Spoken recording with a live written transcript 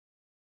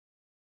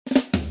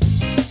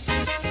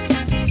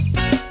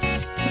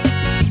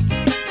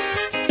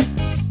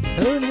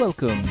and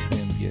welcome to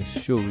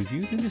MBS Show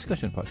Reviews and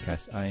Discussion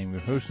Podcast. I am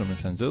your host,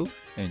 Sanzo,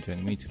 and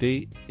joining me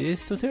today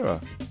is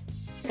Totera.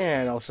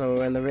 And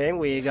also in the ring,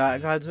 we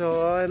got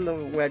Godzilla in the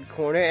red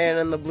corner, and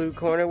in the blue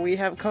corner, we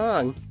have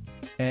Kong.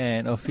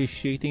 And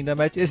officiating the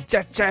match is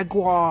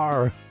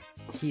Jaguar.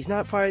 He's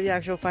not part of the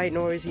actual fight,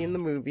 nor is he in the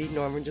movie.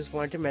 Norman just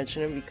wanted to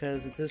mention him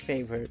because it's his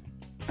favorite.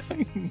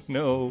 I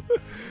know.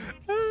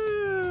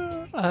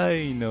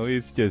 I know,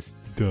 it's just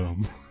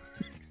dumb.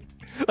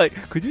 Like,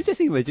 could you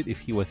just imagine if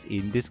he was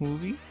in this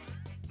movie?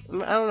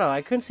 I don't know.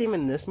 I couldn't see him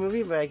in this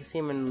movie, but I could see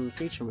him in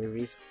future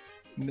movies.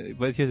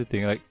 But here's the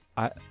thing, like,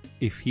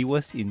 if he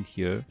was in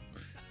here,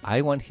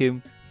 I want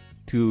him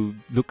to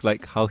look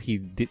like how he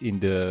did in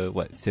the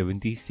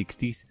 70s,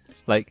 60s.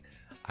 Like,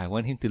 I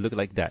want him to look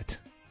like that.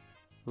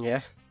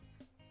 Yeah.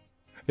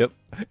 Yep.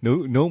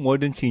 No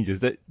modern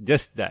changes.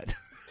 Just that.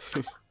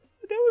 That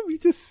would be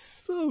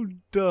just so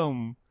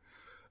dumb.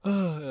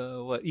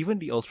 Even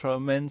the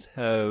Ultramans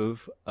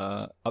have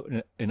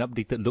an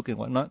updated look and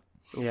whatnot.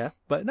 Yeah.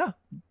 But no,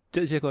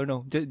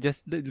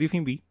 just leave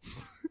him be.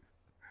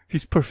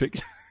 He's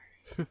perfect.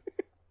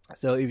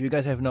 So if you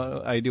guys have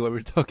no idea what we're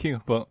talking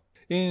about,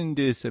 in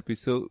this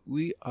episode,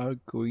 we are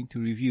going to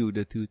review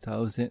the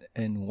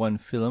 2001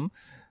 film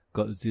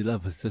Godzilla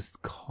vs.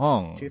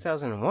 Kong.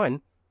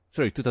 2001?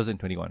 Sorry,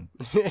 2021.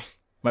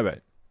 My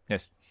bad.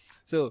 Yes.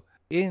 So,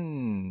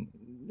 in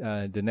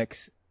the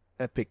next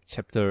epic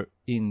chapter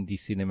in the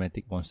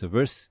cinematic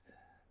Monsterverse,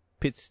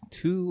 pits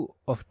two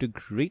of the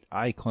great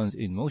icons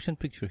in motion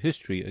picture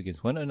history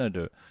against one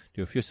another,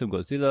 the fearsome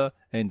Godzilla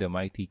and the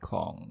mighty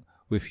Kong,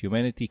 with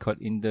humanity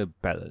caught in the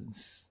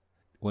balance.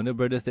 Warner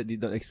Brothers that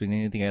did not explain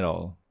anything at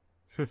all.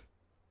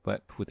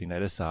 But putting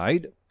that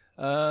aside,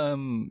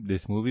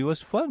 this movie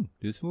was fun.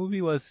 This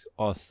movie was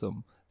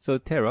awesome. So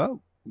Tara,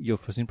 your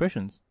first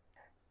impressions?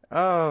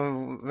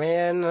 Oh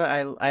man,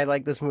 I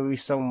like this movie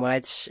so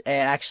much.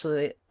 And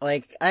actually,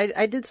 like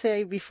I did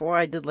say before,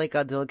 I did like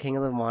Godzilla King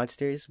of the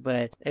Monsters,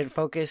 but it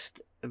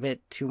focused a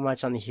bit too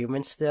much on the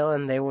humans still,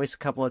 and there was a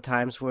couple of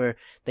times where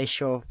they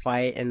show a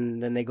fight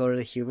and then they go to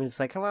the humans,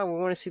 like, come on, we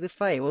want to see the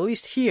fight. Well, at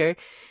least here,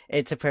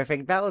 it's a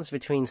perfect balance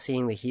between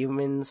seeing the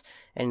humans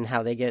and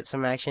how they get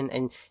some action,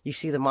 and you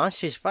see the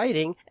monsters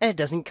fighting, and it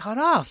doesn't cut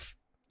off.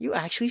 You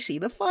actually see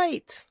the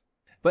fight.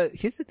 But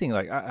here's the thing,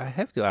 like, I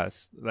have to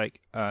ask,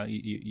 like,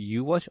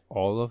 you watch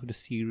all of the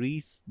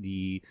series,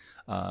 the,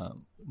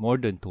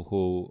 modern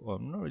Toho, or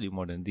not really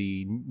modern,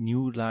 the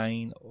New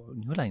Line,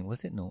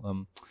 was it?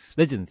 No,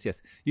 Legends,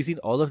 yes. You've seen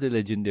all of the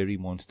legendary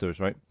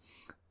monsters, right?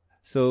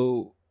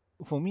 So,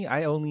 for me,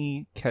 I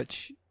only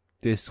catch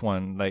this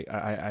one, like,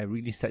 I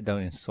really sat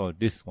down and saw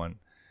this one.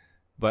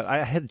 But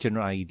I had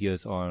general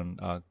ideas on,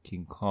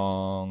 King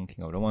Kong,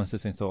 King of the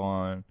Monsters, and so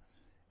on.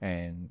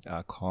 And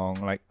Kong,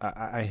 like,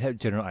 I had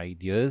general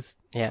ideas.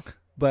 Yeah.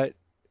 But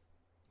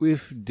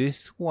with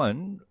this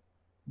one,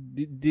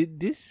 did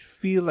this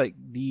feel like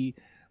the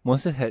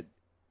monster had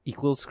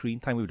equal screen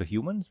time with the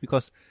humans?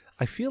 Because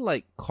I feel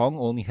like Kong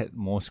only had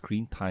more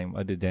screen time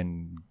other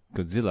than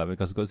Godzilla,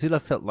 because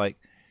Godzilla felt like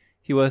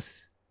he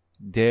was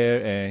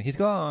there and he's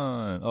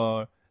gone,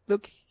 or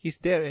look, he's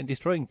there and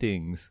destroying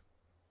things.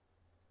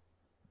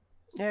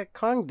 Yeah,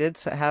 Kong did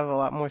have a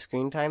lot more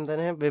screen time than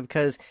him,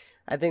 because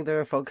I think they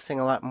were focusing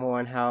a lot more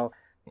on how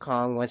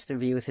Kong wants to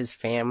be with his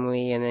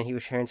family, and then he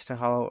returns to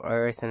Hollow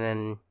Earth, and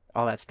then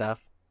all that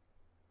stuff.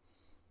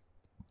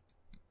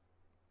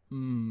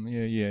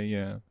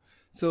 Yeah.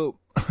 So,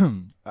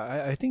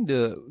 I think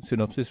the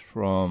synopsis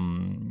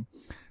from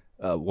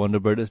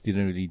Warner Brothers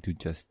didn't really do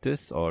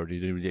justice, or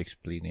didn't really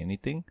explain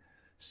anything.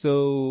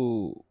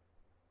 So,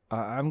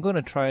 I'm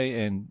gonna try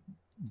and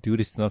do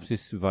the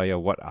synopsis via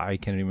what I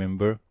can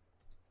remember.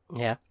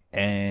 Yeah.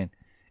 And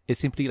it's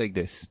simply like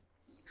this.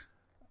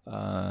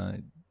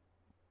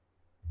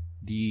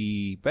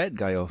 The bad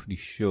guy of the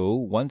show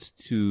wants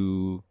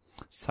to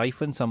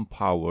siphon some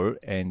power,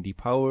 and the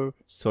power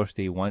source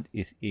they want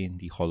is in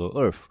the Hollow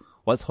Earth.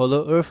 What's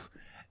Hollow Earth?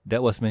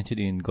 That was mentioned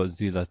in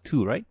Godzilla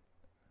 2, right?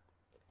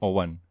 Or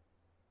 1?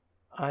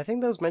 I think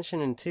that was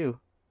mentioned in 2.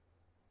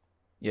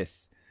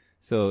 Yes.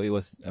 So it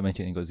was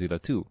mentioned in Godzilla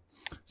 2.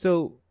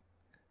 So,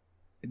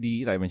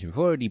 like I mentioned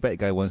before, the bad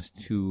guy wants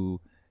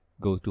to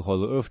go to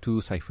Hollow Earth to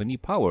siphon the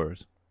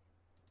powers.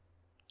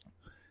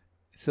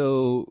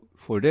 So,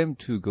 for them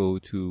to go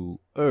to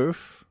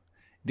Earth,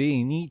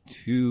 they need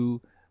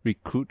to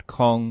recruit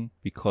Kong,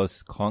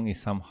 because Kong is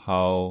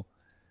somehow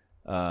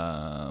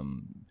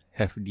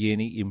have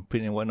DNA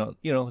imprint and whatnot.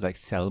 You know, like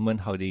salmon,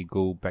 how they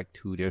go back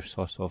to their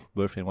source of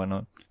birth and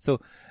whatnot. So,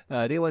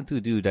 they want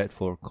to do that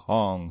for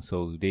Kong,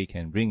 so they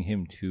can bring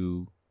him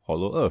to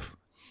Hollow Earth.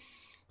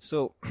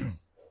 So,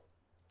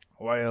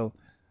 while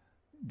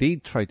they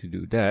try to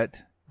do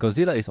that,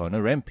 Godzilla is on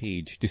a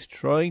rampage,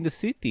 destroying the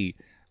city.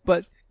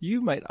 But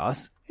you might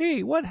ask,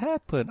 hey, what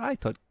happened? I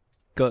thought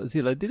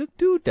Godzilla didn't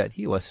do that.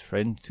 He was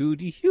friend to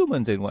the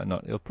humans and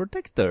whatnot, a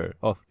protector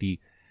of the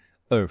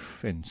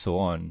Earth and so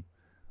on.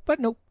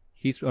 But nope,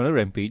 he's on a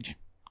rampage.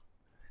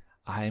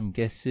 I'm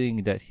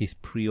guessing that his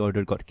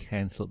pre-order got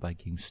cancelled by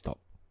GameStop.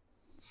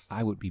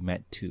 I would be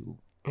mad too.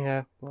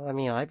 Yeah, well, I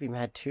mean, I'd be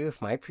mad too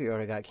if my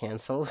pre-order got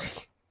canceled.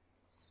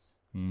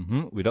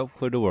 Without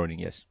further warning,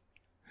 yes.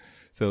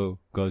 So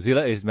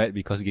Godzilla is mad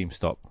because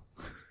GameStop.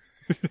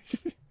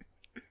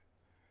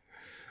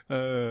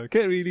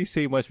 Can't really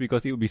say much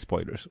because it would be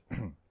spoilers.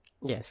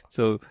 Yes.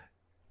 So,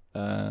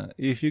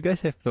 if you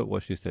guys have not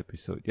watched this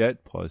episode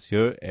yet, pause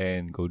here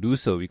and go do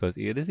so because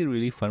it is a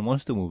really fun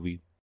monster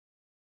movie.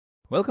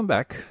 Welcome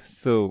back.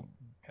 So,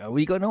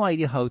 we got no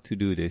idea how to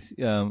do this,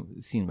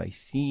 scene by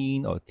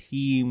scene or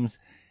themes.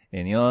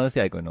 And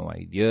honestly, I got no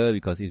idea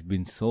because it's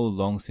been so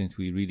long since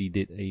we really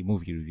did a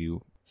movie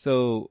review.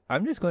 So,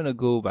 I'm just gonna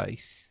go by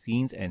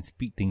scenes and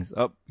speed things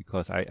up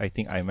because I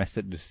think I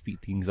mastered the speed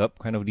things up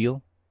kind of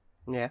deal.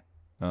 Yeah.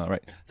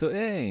 Alright. So,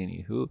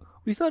 anywho,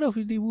 we start off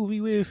with the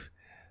movie with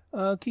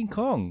King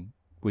Kong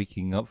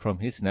waking up from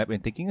his nap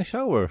and taking a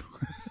shower.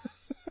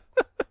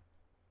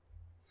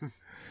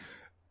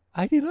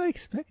 I did not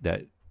expect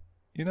that.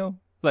 You know,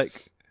 like,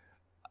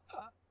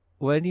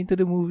 went into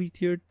the movie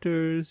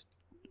theaters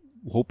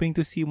hoping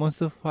to see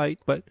monster fight,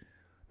 but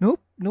nope.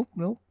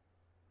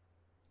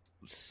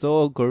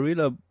 Saw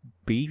gorilla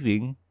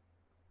bathing.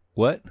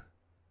 What?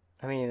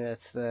 I mean,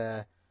 that's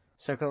the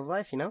circle of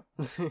life, you know?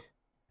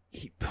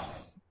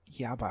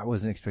 Yeah, but I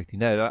wasn't expecting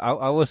that.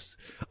 I was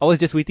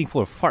just waiting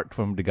for a fart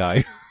from the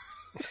guy.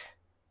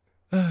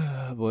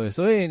 Boy,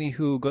 so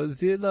anywho,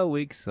 Godzilla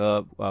wakes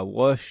up,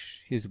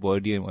 wash his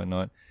body and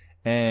whatnot,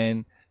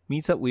 and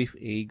meets up with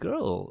a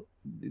girl.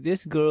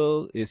 This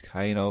girl is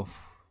kind of,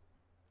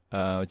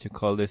 what you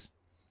call this?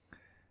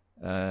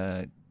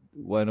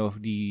 One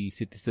of the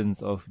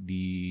citizens of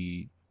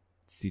the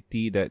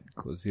city that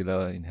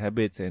Godzilla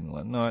inhabits and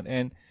whatnot,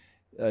 and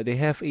they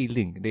have a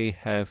link. They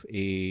have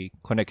a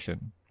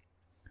connection.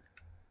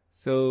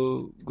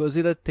 So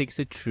Godzilla takes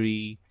a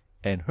tree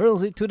and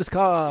hurls it to the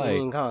sky,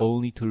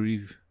 only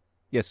to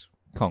yes,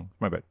 Kong,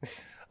 my bad.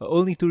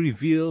 Only to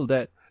reveal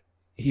that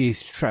he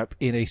is trapped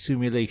in a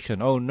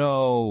simulation. Oh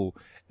no!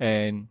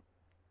 And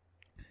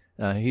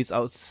he's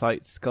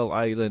outside Skull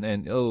Island,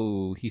 and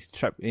oh, he's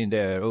trapped in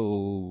there.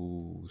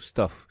 Oh,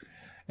 stuff.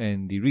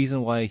 And the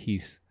reason why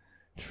he's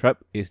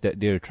trapped is that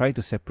they're trying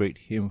to separate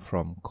him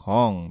from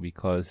Kong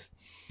because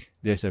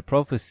there's a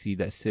prophecy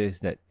that says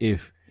that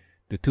if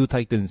the two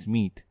titans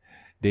meet,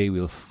 they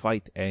will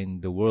fight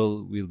and the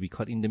world will be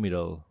caught in the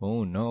middle.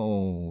 Oh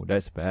no,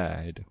 that's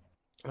bad.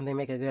 And they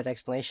make a good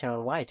explanation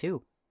on why,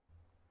 too.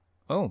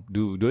 Oh,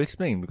 do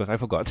explain, because I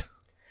forgot.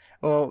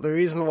 Well, the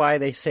reason why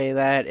they say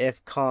that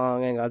if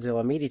Kong and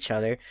Godzilla meet each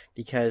other,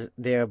 because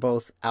they're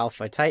both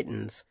alpha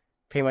titans.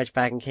 Pretty much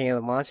back in King of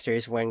the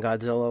Monsters, when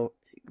Godzilla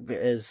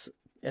is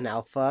an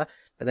alpha,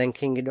 but then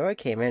King Ghidorah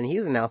came in and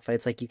he's an alpha.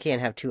 It's like you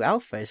can't have two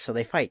alphas, so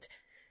they fight.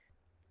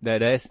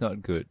 That's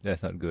not good.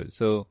 That's not good.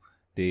 So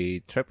they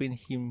trap in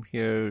him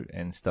here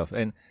and stuff.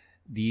 And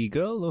the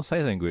girl knows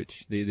sign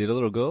language. The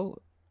little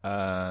girl,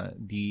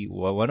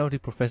 one of the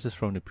professors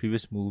from the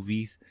previous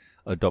movies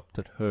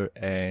adopted her,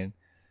 and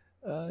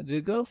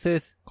the girl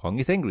says Kong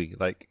is angry,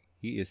 like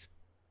he is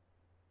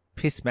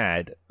pissed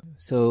mad.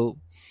 So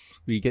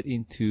we get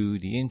into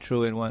the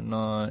intro and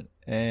whatnot,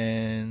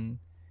 and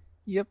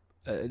yep,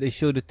 they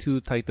show the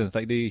two titans,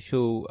 like they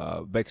show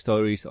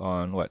backstories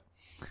on what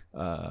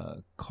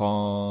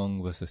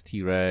Kong versus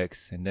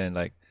T-Rex, and then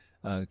like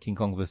King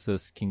Kong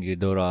versus King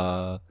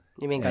Ghidorah.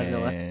 You mean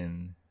Godzilla?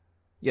 And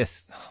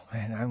yes, oh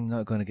man, I'm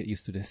not gonna get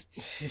used to this.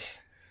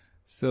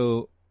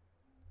 So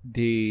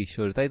they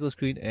show the title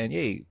screen, and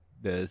yay,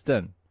 that's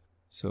done.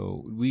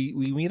 So we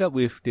meet up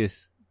with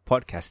this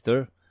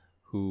podcaster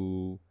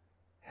who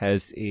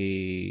has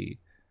a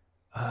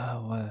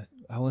I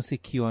won't say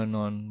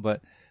QAnon,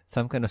 but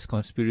some kind of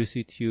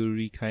conspiracy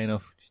theory kind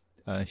of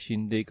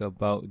shindig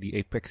about the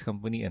Apex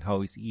company and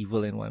how it's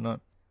evil and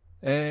whatnot.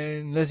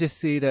 And let's just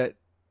say that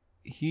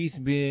he's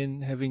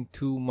been having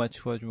too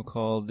much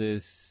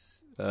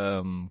conspiracy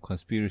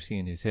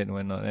in his head and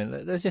whatnot.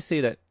 And let's just say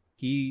that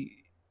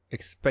he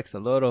expects a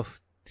lot of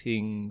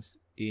things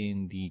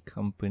in the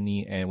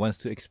company and wants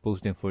to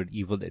expose them for the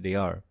evil that they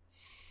are.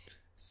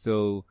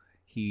 So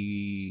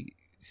he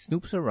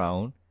snoops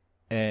around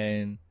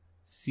and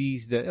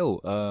sees that,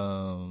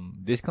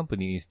 this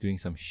company is doing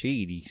some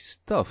shady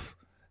stuff.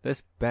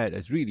 That's bad.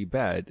 That's really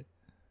bad.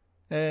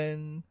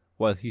 And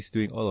while he's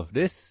doing all of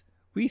this,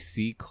 we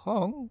see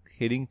Kong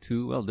heading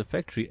to, the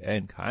factory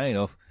and kind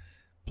of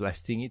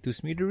blasting it to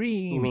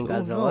smithereens. You mean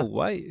Godzilla? Oh no,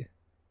 why?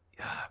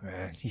 Yeah,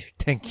 man.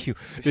 Thank you.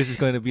 This is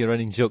going to be a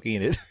running joke,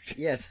 ain't it?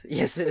 Yes,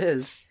 it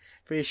is.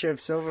 Pretty sure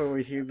if Silver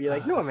was here, he'd be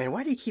like, no, man,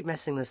 why do you keep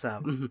messing this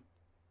up?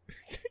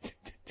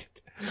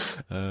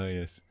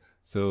 Yes.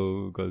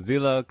 So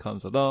Godzilla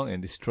comes along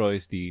and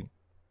destroys the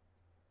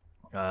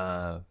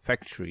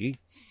factory,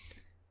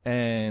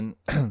 and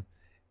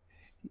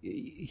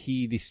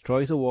he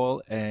destroys a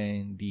wall,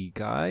 and the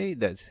guy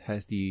that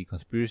has the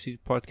conspiracy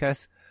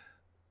podcast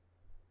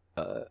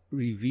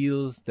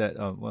reveals that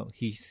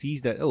he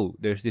sees that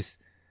there's this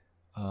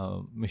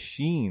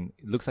machine,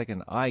 it looks like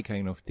an eye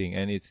kind of thing,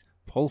 and it's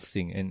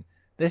pulsing, and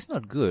that's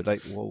not good.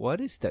 Like, what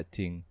is that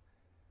thing?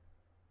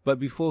 But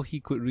before he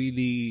could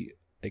really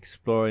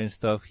explore and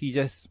stuff, he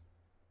just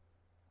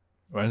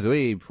runs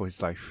away for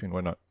his life and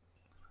whatnot.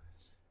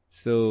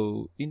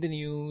 So in the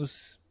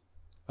news,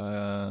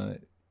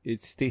 it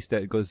states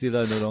that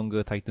Godzilla no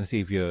longer Titan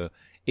Savior,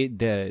 it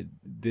dead,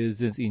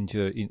 dozens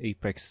injured in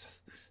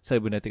Apex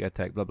cybernetic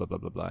attack, blah blah blah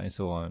blah blah, and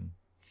so on.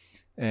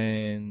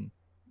 And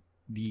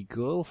the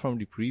girl from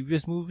the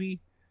previous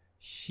movie,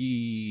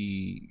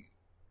 she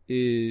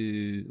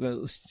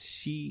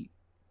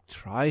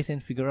tries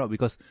and figure out,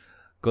 because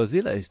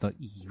Godzilla is not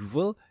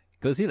evil,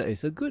 Godzilla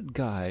is a good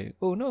guy.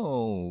 Oh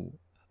no,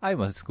 I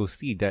must go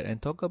see that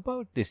and talk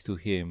about this to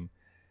him.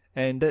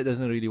 And that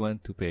doesn't really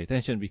want to pay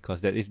attention because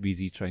that is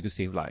busy trying to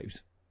save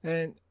lives.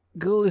 And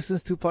girl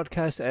listens to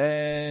podcasts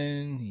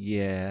and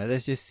yeah,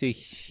 let's just say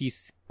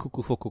she's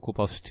cuckoo for Cocoa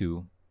Puffs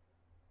too.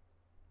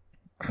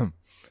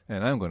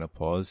 And I'm gonna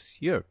pause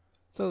here.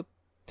 So,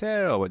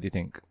 Tara, what do you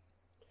think?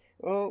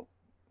 Well,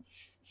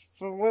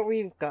 from what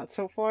we've got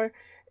so far,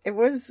 it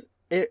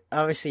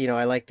obviously,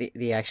 I like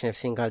the action of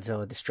seeing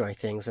Godzilla destroy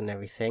things and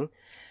everything.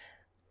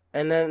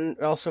 And then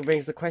it also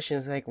brings the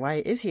questions like, why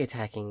is he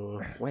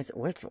attacking?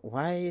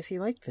 Why is he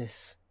like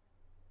this?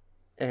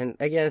 And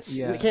again,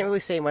 you can't really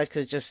say much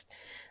because it's just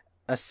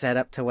a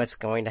setup to what's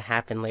going to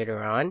happen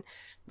later on.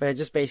 But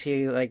just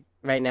basically, like,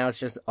 right now it's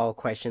just all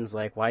questions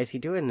like, why is he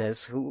doing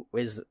this?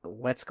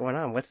 What's going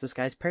on? What's this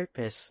guy's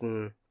purpose?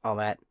 And all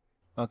that.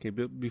 Okay,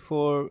 but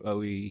before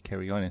we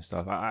carry on and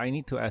stuff, I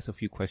need to ask a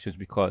few questions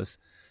because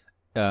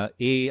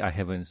I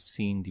haven't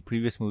seen the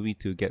previous movie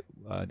to get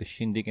the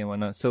shindig and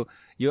whatnot. So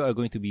you are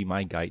going to be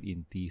my guide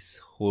in this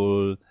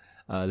whole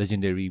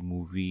legendary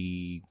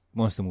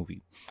monster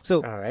movie.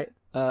 So, all right.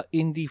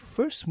 In the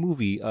first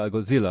movie,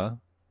 Godzilla,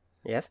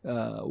 yes.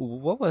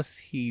 What was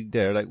he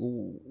there? Like,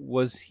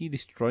 was he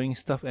destroying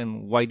stuff,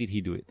 and why did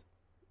he do it?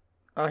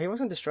 Oh, he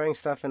wasn't destroying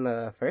stuff in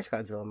the first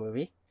Godzilla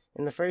movie.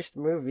 In the first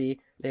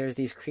movie, there's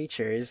these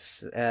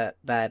creatures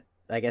that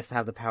I guess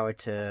have the power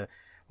to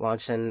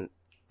launch an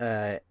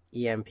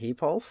EMP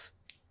pulse.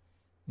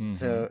 Mm-hmm.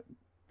 So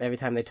every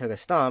time they took a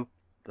stomp,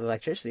 the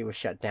electricity was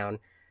shut down.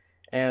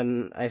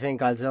 And I think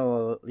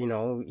Godzilla,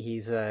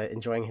 he's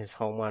enjoying his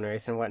home on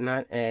Earth and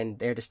whatnot, and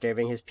they're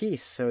disturbing his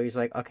peace. So he's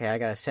like, okay, I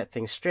gotta set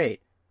things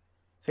straight.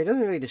 So he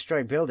doesn't really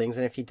destroy buildings,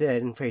 and if he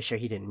did, I'm pretty sure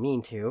he didn't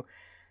mean to.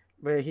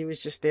 But he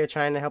was just there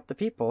trying to help the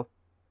people.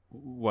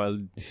 While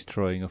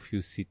destroying a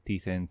few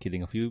cities and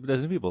killing a few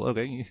dozen people.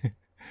 Okay.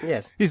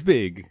 Yes. He's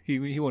big.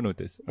 He won't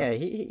notice. Yeah,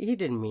 he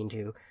didn't mean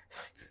to.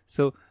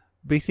 So,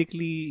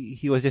 basically,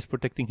 he was just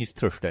protecting his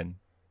turf then?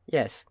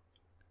 Yes.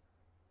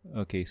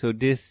 Okay, so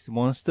these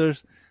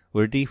monsters,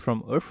 were they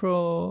from Earth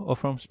or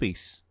from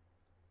space?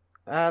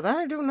 That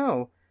I don't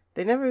know.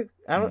 They never...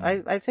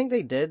 I think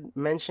they did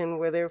mention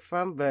where they're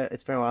from, but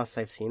it's been a while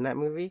since I've seen that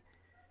movie.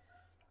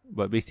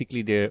 But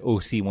basically, they're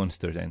OC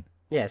monsters then?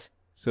 Yes.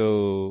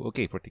 So,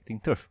 okay, protecting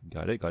turf.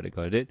 Got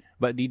it.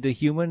 But did the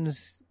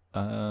humans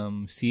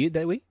see it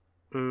that way?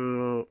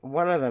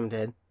 One of them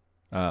did.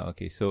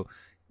 Okay, so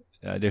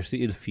there's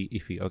the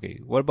iffy. Okay,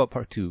 what about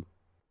part 2?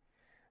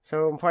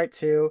 So in part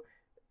 2,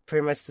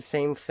 pretty much the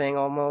same thing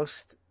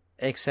almost,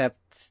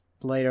 except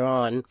later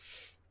on.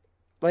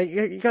 Like,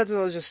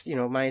 Godzilla was just,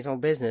 mind his own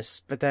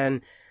business. But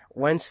then,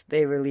 once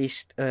they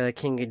released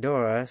King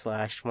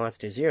Ghidorah /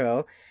 Monster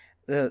Zero,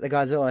 the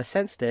Godzilla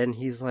sensed it, and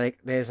he's like,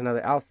 there's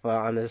another alpha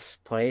on this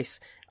place.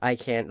 I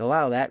can't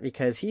allow that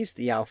because he's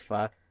the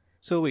alpha.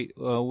 So wait,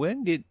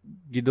 when did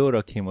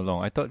Ghidorah came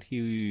along? I thought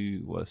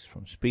he was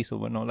from space or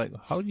whatnot. Like,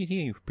 how did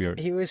he appear?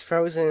 He was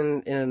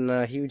frozen in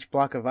a huge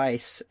block of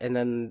ice, and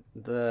then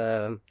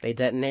they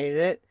detonated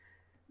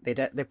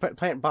it. They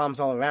plant bombs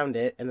all around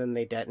it, and then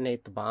they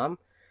detonate the bomb,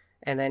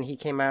 and then he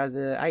came out of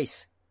the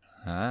ice.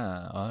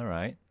 All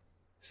right.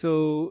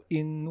 So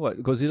in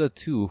Godzilla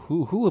 2,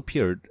 who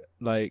appeared?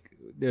 Like,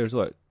 there's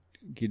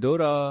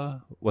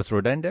Ghidorah, was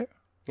Rodan there?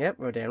 Yep,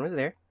 Rodan was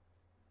there.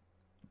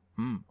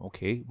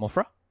 Okay.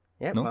 Mothra?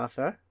 Yep, no?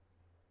 Mothra.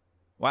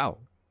 Wow.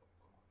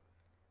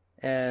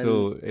 And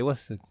so it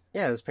was... it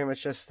was pretty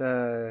much just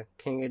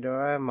King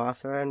Ghidorah,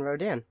 Mothra, and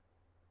Rodan.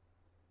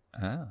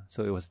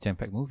 So it was a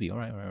jam-packed movie. All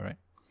right.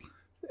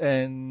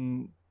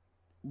 And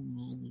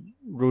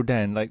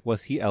Rodan, like,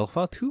 was he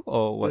Alpha too,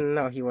 or what?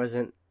 No, he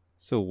wasn't.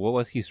 So what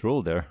was his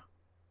role there?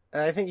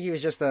 I think he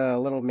was just a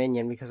little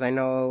minion, because I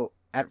know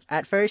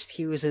at first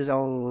he was his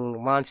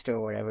own monster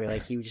or whatever,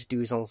 like he would just do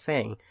his own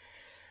thing.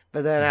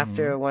 But then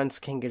after once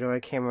King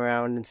Ghidorah came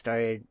around and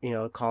started,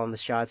 calling the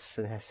shots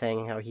and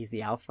saying how he's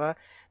the alpha,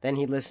 then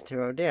he listened to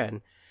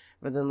Rodan.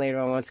 But then later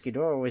on, once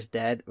Ghidorah was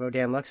dead,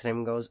 Rodan looks at him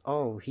and goes,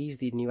 oh, he's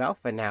the new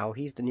alpha now,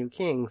 he's the new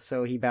king,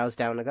 so he bows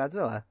down to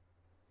Godzilla.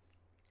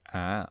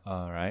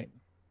 Alright.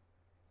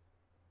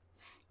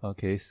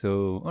 Okay,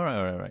 so,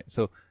 alright.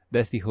 So,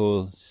 that's the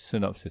whole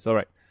synopsis.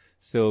 Alright.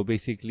 So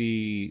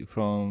basically,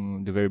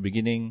 from the very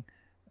beginning,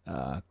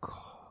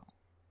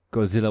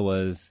 Godzilla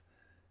was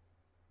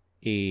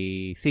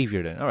a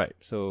savior then. Alright,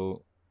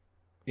 so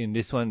in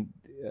this one,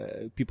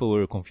 people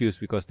were confused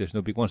because there's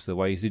no big monster.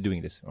 Why is he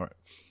doing this? Alright.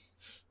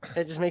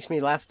 It just makes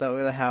me laugh,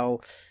 though, how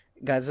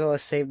Godzilla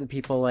saved the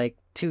people,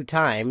 2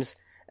 times,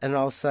 And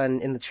all of a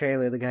sudden, in the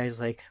trailer, the guy's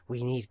like,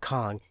 "We need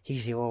Kong.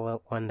 He's the only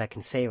one that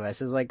can save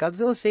us." It's like,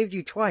 Godzilla saved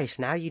you twice.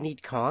 Now you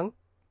need Kong?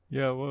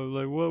 Yeah, well,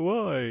 like,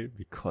 why?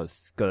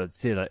 Because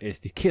Godzilla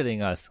is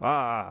killing us.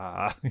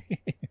 Ah!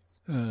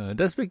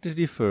 Does beg to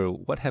differ.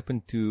 What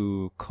happened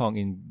to Kong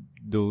in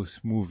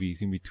those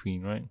movies in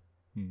between, right?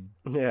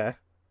 Yeah.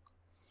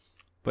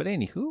 But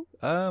anywho,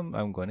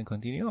 I'm going to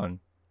continue on.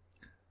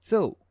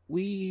 So,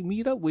 we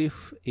meet up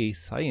with a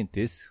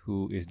scientist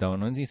who is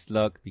down on his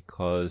luck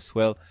because,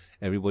 well,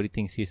 everybody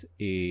thinks he's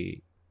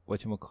a,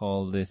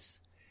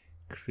 whatchamacallit,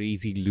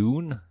 crazy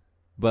loon.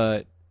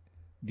 But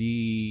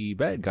the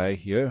bad guy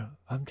here,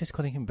 I'm just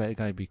calling him bad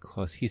guy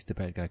because he's the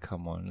bad guy,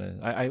 come on.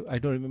 I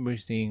don't remember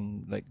his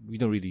name, like, we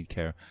don't really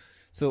care.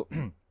 So,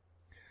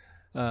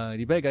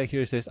 the bad guy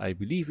here says, I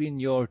believe in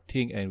your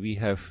thing and we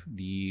have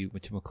the,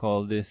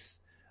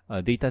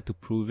 data to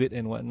prove it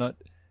and whatnot.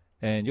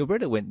 And your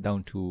brother went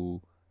down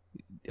to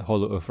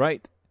Hollow Earth,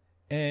 right?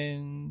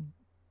 And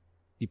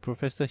the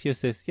professor here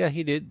says, yeah,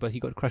 he did, but he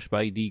got crushed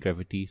by the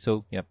gravity.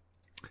 So, yep.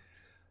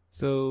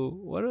 So,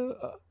 what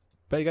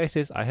bad guy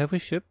says, I have a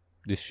ship.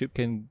 This ship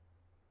can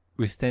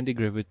withstand the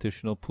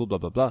gravitational pull, blah,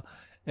 blah, blah.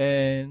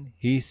 And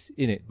he's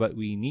in it, but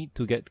we need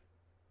to get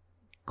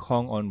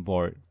Kong on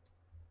board.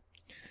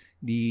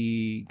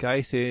 The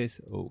guy says,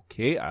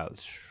 okay, I'll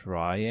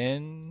try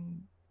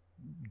and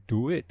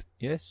do it.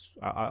 Yes,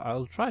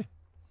 I'll try.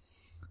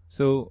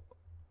 So,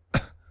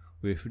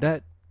 with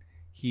that,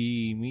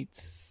 he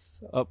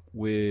meets up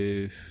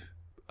with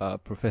a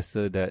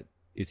professor that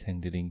is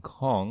handling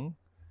Kong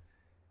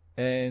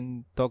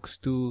and talks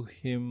to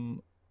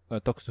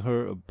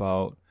her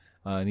about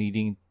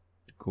needing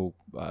to go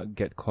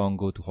get Kong,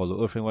 go to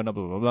Hollow Earth and whatnot,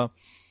 blah, blah, blah.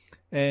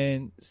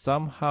 And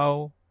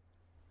somehow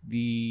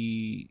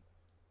does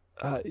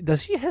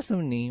she have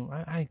some name?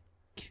 I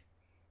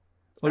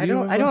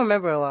don't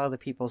remember a lot of the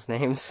people's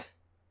names.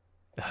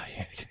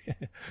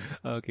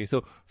 Okay,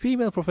 so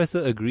female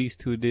professor agrees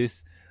to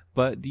this,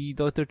 but the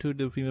daughter to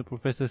the female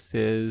professor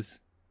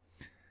says,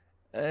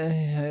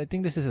 I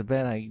think this is a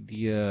bad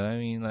idea. I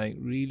mean, like,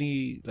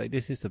 really, like,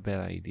 this is a bad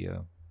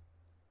idea.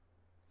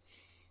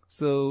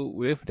 So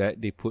with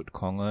that, they put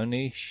Kong on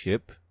a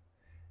ship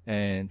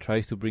and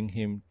tries to bring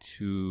him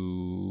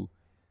to,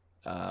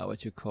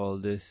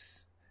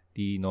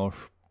 the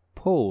North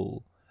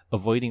Pole,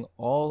 avoiding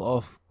all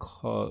of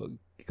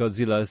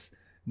Godzilla's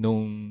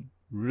known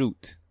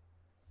route.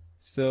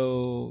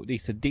 So they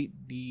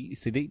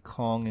sedate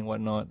Kong and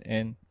whatnot,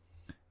 and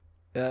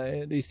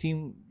they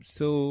seem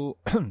so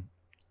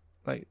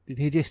like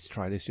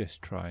let's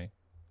just try.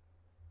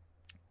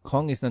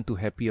 Kong is not too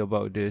happy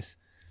about this,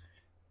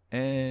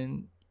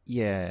 and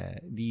yeah,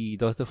 the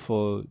daughter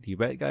for the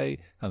bad guy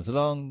comes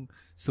along,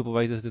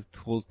 supervises the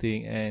whole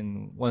thing,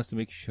 and wants to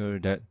make sure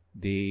that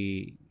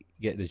they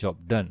get the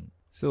job done.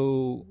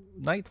 So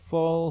night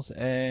falls,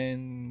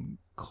 and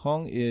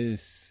Kong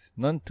is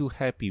none too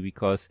happy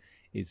because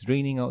it's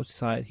raining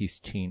outside, he's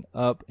chained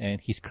up,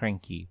 and he's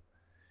cranky.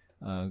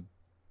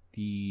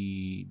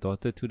 The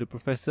daughter to the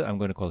professor, I'm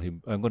going to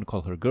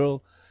call her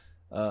girl,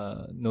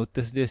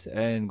 notice this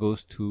and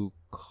goes to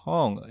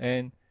Kong,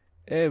 and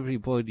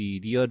everybody,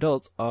 the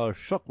adults, are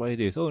shocked by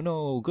this. Oh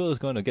no, girl's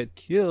gonna get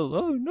killed.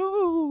 Oh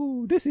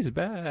no, this is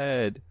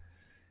bad.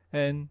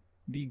 And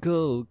the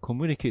girl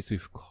communicates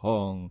with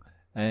Kong,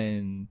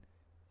 and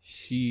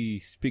she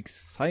speaks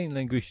sign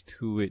language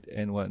to it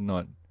and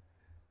whatnot.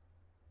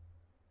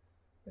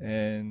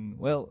 And,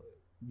 well,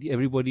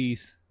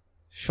 everybody's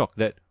shocked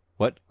that,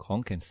 what,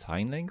 Kong can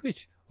sign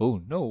language?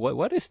 Oh no,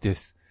 what is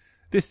this?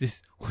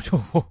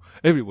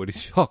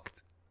 Everybody's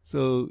shocked.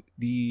 So,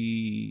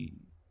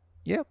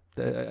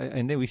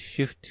 and then we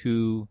shift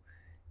to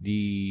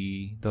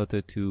the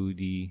daughter to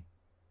the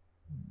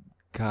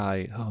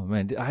guy. Oh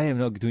man, I am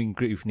not doing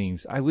great with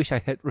names. I wish I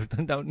had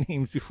written down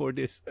names before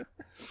this.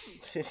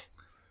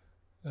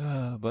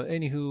 But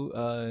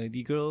anywho,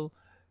 the girl,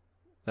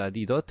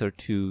 the daughter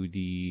to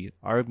the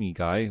army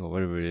guy, or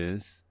whatever it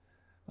is,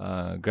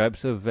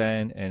 grabs a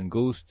van and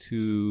goes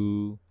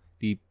to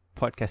the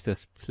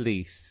podcaster's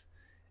place,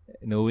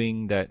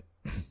 knowing that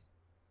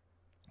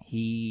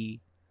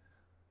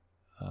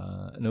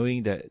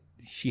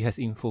she has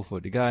info for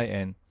the guy,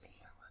 and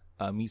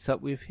meets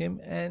up with him,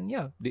 and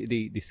yeah,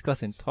 they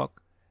discuss and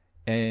talk,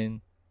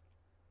 and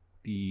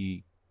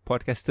the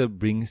podcaster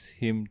brings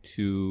them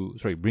to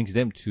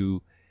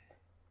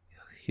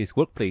his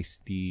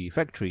workplace, the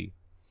factory.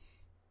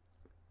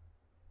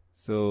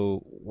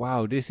 So,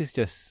 wow, this is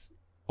just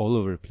all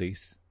over the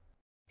place.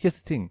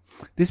 Here's the thing.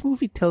 This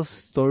movie tells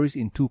stories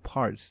in two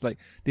parts. Like,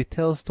 they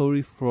tell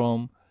story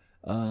from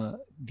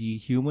the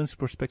human's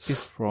perspective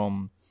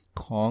from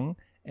Kong,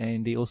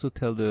 and they also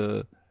tell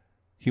the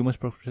human's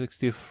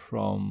perspective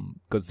from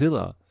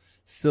Godzilla.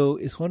 So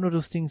it's one of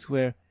those things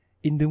where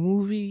in the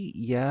movie,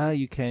 yeah,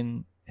 you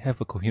can have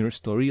a coherent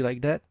story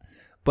like that,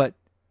 but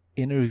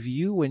in a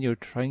review, when you're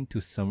trying to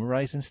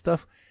summarize and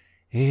stuff,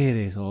 it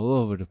is all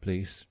over the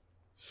place.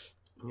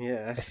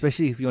 Yeah.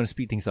 Especially if you want to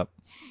speed things up.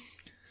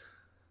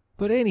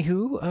 But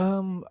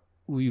anywho,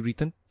 we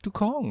return to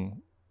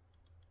Kong.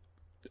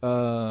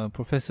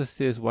 Professor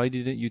says, why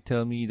didn't you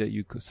tell me that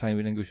you could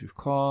sign language with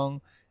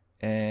Kong?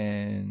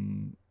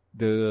 And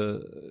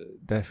the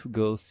deaf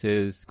girl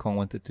says Kong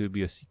wanted to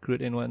be a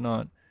secret and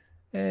whatnot.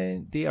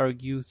 And they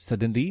argue.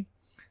 Suddenly,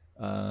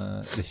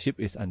 the ship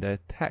is under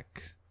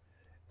attack.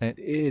 And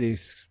it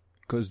is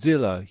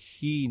Godzilla.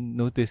 He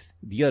noticed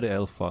the other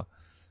alpha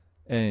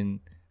and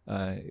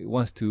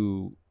wants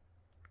to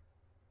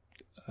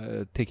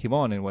take him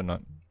on and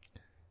whatnot.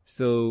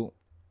 So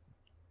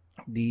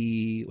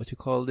the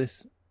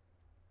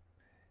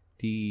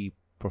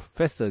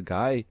professor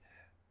guy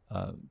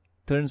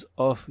turns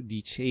off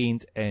the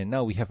chains, and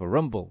now we have a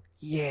rumble.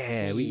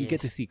 Yeah, we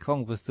get to see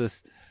Kong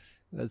versus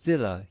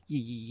Godzilla.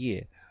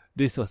 Yeah.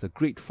 This was a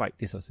great fight.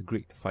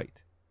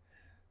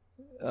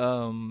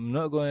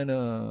 Not going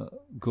to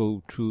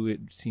go through it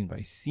scene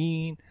by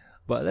scene,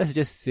 but let's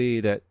just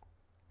say that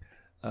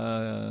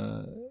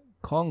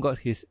Kong got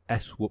his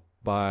ass whooped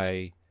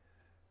by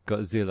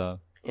Godzilla.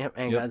 Yep,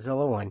 and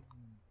Godzilla won.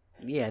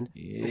 The end.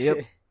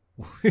 Yep.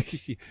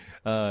 It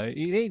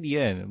ain't the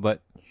end,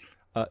 but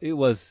it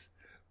was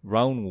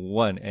round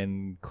 1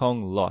 and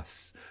Kong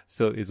lost.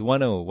 So it's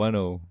 1-0,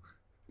 1-0.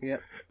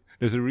 Yep.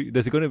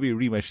 There's going to be a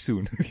rematch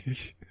soon.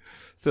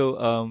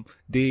 So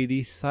they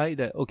decide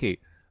that, okay,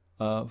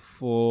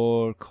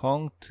 for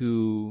Kong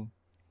to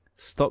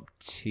stop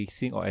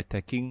chasing or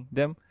attacking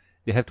them,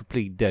 they have to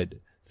play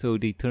dead. So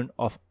they turn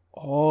off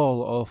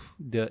all of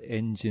the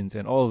engines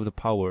and all of the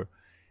power.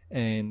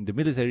 And the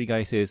military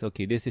guy says,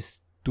 okay, this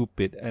is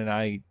stupid and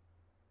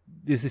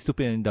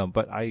dumb,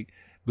 but I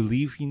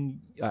believe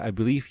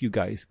you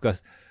guys,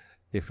 because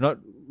if not,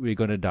 we're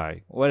gonna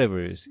die. Whatever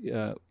it is.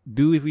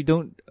 Do if we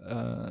don't,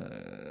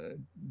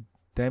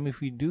 damn if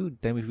we do,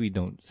 damn if we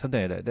don't.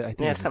 Something like that. I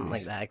think something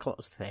like that. I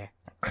closed there.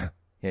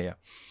 Yeah.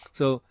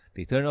 So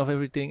they turn off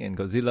everything and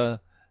Godzilla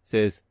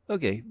says,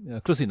 okay,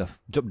 close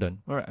enough. Job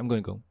done. Alright, I'm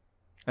gonna go.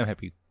 I'm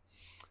happy.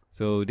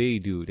 So they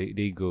do.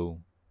 They go.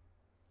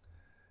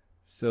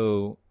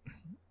 So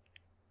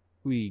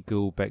we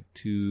go back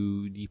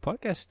to the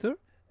podcaster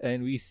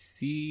and we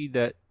see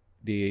that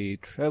they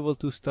travel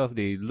to stuff,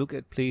 they look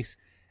at place,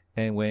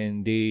 and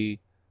when he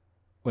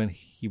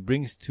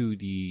brings to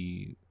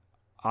the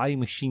eye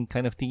machine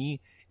kind of thingy,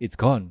 it's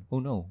gone. Oh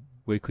no,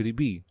 where could it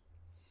be?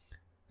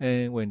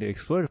 And when they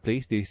explore the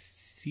place, they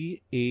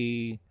see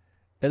a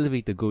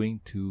elevator going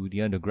to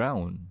the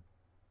underground.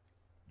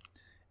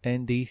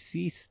 And they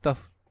see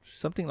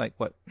something like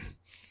what?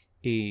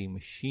 A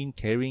machine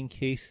carrying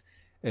case,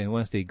 and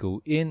once they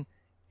go in,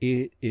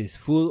 it is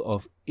full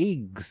of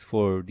eggs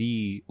for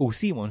the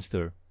OC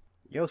monster.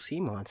 The OC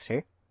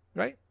monster?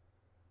 Right?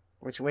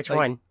 Which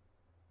one?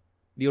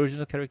 The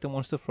original character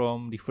monster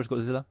from the first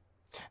Godzilla?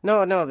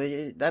 No,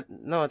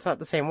 it's not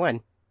the same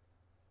one.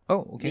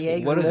 Oh, okay. The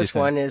eggs in this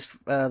one is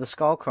the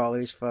skull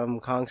crawlers from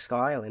Kong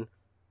Skull Island.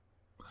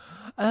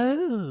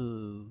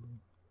 Oh,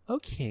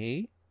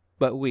 okay.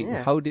 But wait,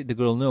 how did the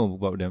girl know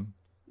about them?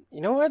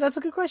 You know what? That's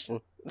a good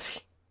question.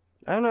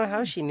 I don't know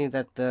how she knew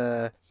that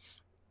the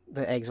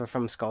eggs were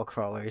from skull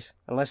crawlers,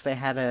 unless they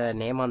had a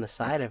name on the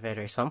side of it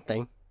or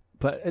something.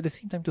 But at the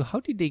same time, too, how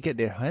did they get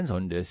their hands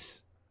on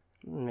this?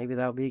 Maybe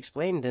that'll be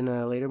explained in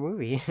a later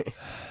movie.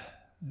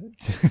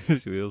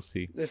 We'll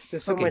see.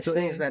 There's so much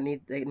things that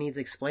needs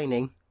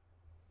explaining.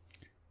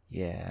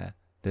 Yeah,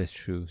 that's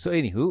true. So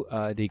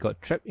anywho, they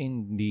got trapped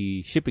in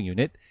the shipping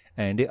unit,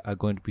 and they are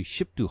going to be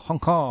shipped to Hong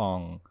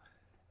Kong.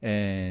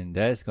 And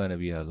that's going to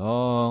be a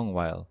long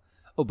while.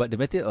 Oh, but the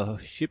method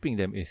of shipping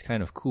them is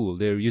kind of cool.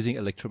 They're using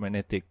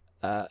electromagnetic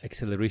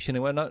acceleration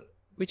and whatnot,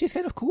 which is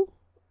kind of cool.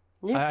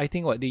 Yeah. I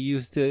think they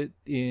used it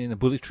in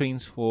bullet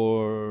trains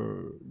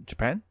for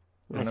Japan,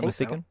 if I'm not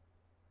mistaken. So.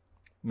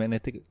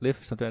 Magnetic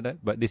lift, something like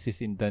that. But this is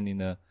done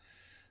in a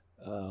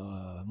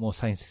more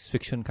science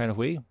fiction kind of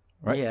way,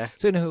 right? Yeah.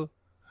 So anywho,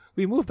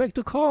 we move back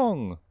to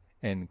Kong.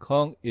 And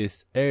Kong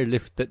is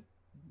airlifted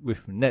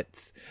with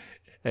nets.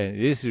 And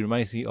this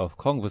reminds me of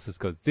Kong vs.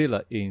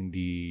 Godzilla in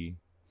the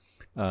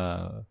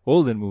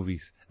olden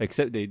movies,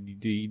 except they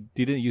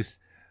didn't use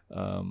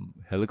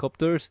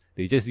helicopters,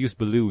 they just used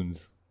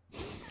balloons.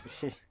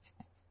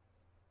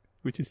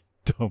 Which is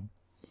dumb.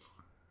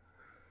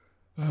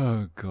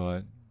 Oh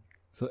god.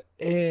 So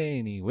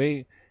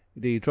anyway,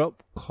 they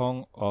drop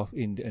Kong off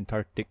in the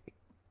Antarctic.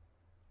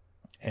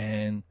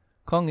 And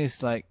Kong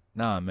is like,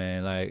 nah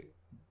man, like,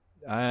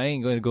 I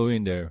ain't going to go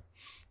in there.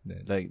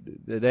 Like,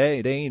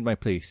 they ain't my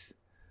place.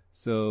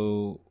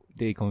 So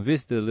they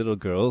convinced the little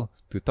girl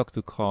to talk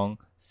to Kong,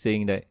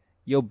 saying that,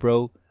 yo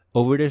bro,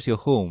 over there's your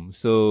home,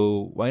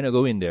 so why not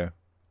go in there?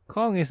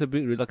 Kong is a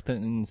bit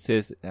reluctant and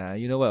says,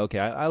 you know what, okay,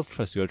 I'll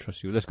trust you,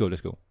 let's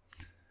go.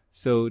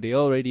 So they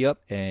all ready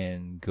up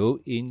and go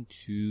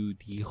into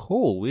the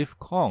hole with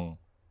Kong.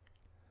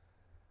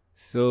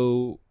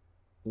 So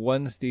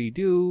once they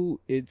do,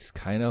 it's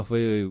kind of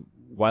a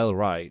wild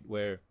ride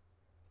where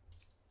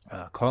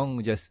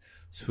Kong just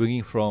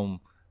swinging from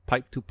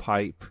pipe to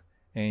pipe,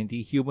 and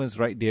the humans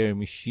ride their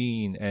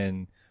machine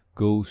and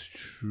goes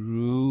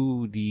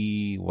through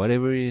the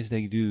whatever it is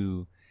they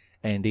do,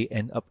 and they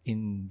end up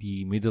in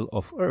the middle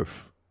of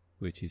Earth,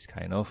 which is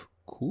kind of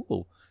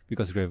cool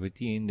because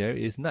gravity in there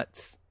is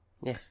nuts.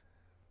 Yes.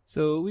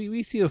 So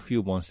we see a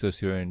few monsters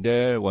here and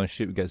there. One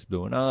ship gets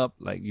blown up,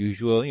 like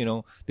usual,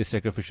 the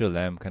sacrificial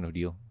lamb kind of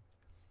deal.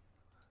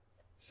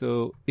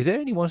 So, is there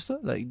any monster?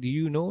 Like, do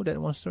you know that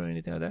monster or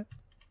anything like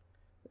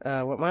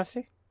that? What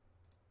monster?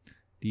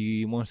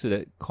 The monster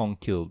that Kong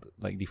killed,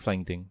 like the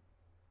flying thing.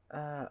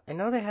 I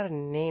know they had a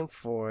name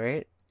for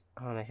it.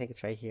 Oh, and I think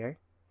it's right here.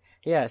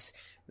 Yes,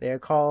 they're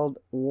called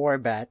war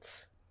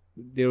bats.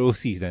 They're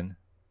OCs then?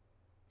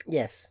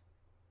 Yes.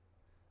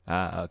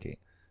 Okay.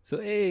 So,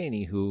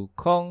 anywho,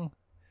 Kong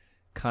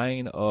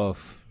kind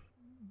of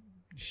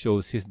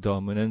shows his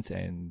dominance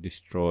and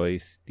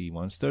destroys the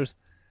monsters.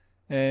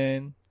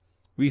 And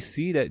we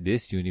see that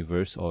this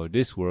universe or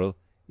this world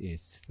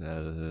is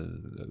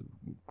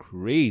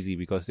crazy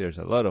because there's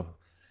a lot of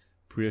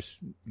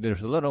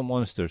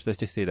monsters. Let's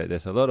just say that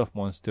there's a lot of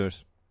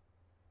monsters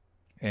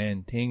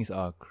and things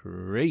are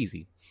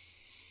crazy.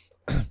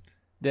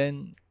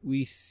 Then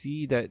we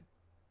see that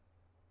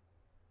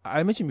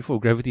I mentioned before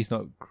gravity is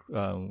not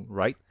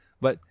right,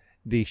 but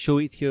they show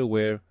it here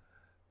where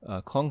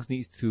Kong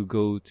needs to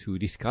go to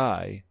the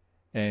sky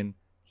and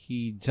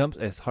he jumps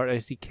as hard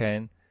as he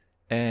can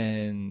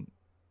and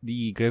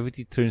the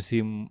gravity turns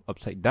him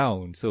upside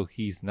down, so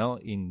he's now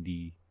in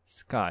the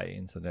sky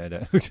and something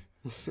like that.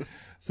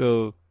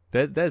 So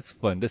that's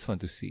fun. That's fun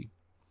to see.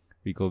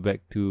 We go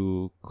back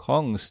to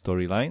Kong's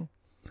storyline.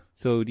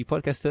 So the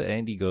podcaster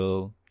and the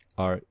girl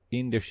are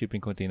in their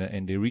shipping container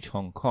and they reach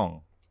Hong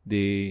Kong.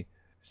 They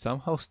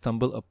somehow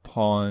stumble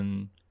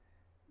upon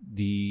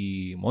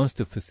the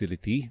monster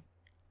facility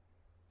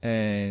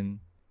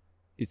and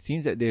it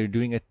seems that they're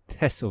doing a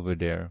test over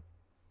there.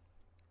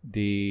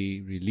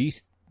 They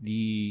released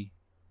the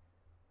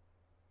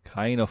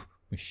kind of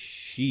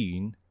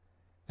machine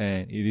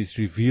and it is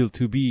revealed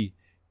to be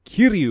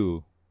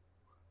Kiryu.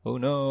 Oh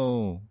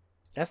no.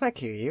 That's not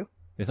Kiryu.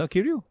 It's not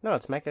Kiryu? No,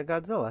 it's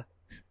Mechagodzilla.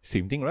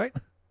 Same thing, right?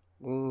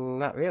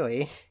 Not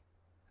really.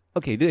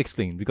 Okay, do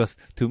explain, because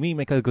to me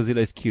Mechagodzilla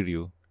is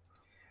Kiryu.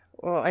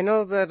 Well, I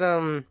know that,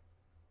 I'm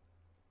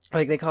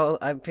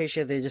pretty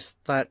sure they just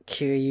thought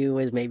Kiryu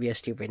was maybe a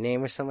stupid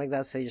name or something like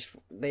that, so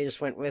they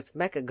just went with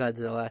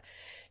Mechagodzilla.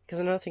 Because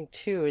another thing,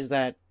 too, is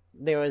that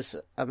there was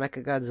a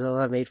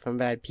Mechagodzilla made from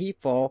bad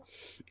people,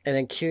 and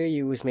then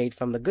Kiryu was made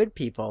from the good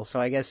people. So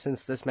I guess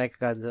since this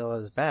Mechagodzilla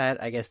is bad,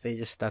 I guess they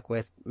just stuck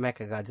with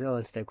Mechagodzilla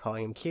instead of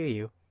calling him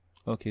Kiryu.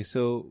 Okay,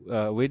 so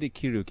where did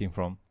Kiryu came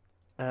from?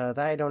 That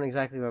I don't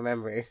exactly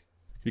remember.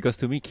 Because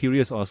to me, Kiryu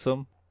is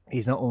awesome.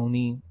 He's not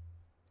only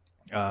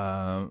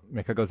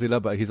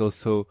Mechagodzilla, but he's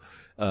also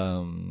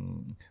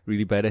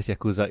really badass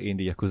Yakuza in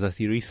the Yakuza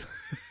series.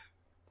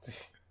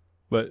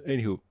 But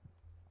anywho.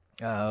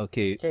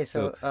 Okay,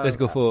 so let's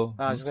go for...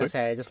 I was going to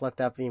say, I just looked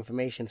up the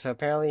information. So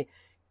apparently,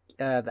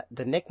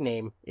 the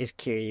nickname is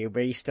Kiryu,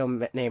 but he's still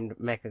named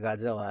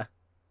Mechagodzilla.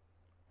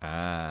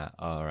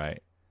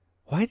 Alright.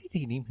 Why did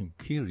they name him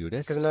Kiryu?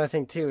 That's because another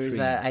thing, too, strange. is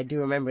that I do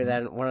remember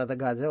that in one of the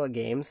Godzilla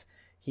games,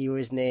 he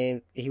was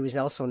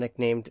also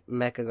nicknamed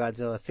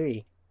Mechagodzilla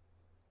 3.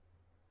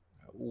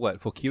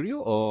 What, for Kiryu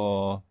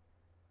or...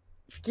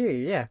 For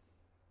Kiryu, yeah.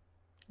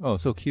 Oh,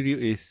 so Kiryu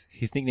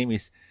his nickname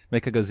is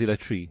Mechagodzilla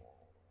 3.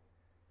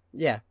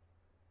 Yeah.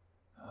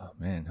 Oh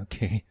man,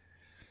 okay.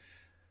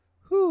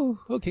 Whew,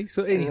 okay,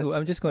 so anywho,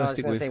 I'm just going to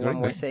stick with... I was going to say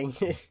one more thing.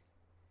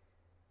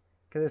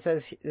 Because it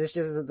says, this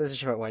is a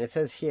short one. It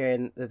says here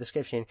in the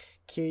description,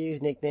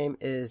 Kiryu's nickname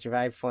is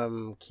derived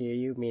from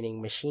Kiryu,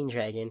 meaning machine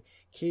dragon.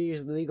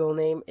 Kiryu's legal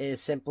name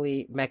is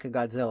simply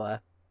Mechagodzilla.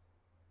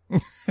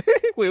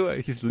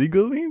 Wait, his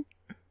legal name?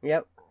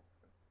 Yep.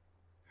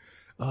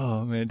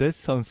 Oh man, that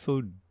sounds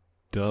so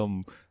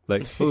dumb.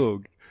 Like,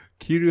 oh,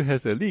 Kiryu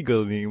has a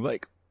legal name.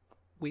 Like,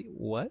 wait,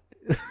 what?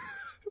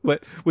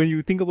 But when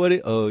you think about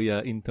it, oh yeah,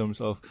 in terms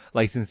of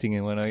licensing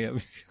and whatnot, yeah.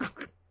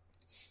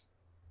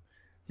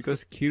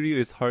 Because Kiryu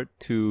is hard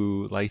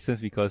to license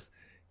because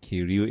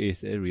Kiryu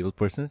is a real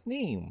person's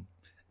name.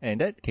 And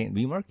that can't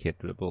be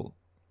marketable.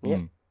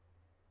 Yeah.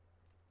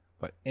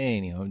 But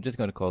anyhow, I'm just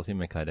gonna call him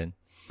Mecha then.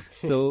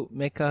 So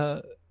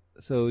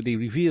so they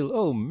reveal,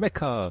 oh,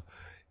 Mecha!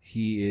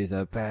 He is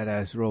a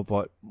badass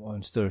robot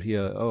monster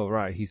here. Oh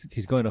right, he's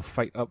going to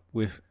fight up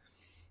with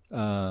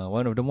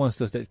one of the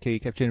monsters that K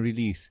capture and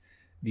release.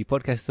 The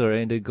podcaster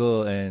and the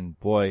girl and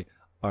boy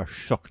are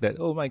shocked that,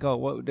 oh my god,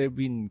 what, they've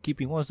been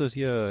keeping monsters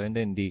here, and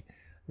then they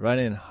run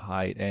and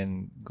hide,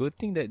 and good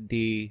thing that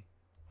they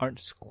aren't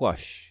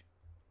squashed.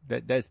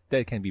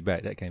 That can be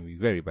bad. That can be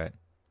very bad.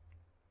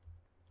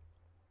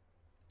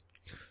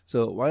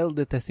 So while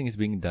the testing is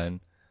being done,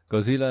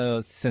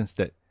 Godzilla sensed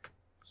that,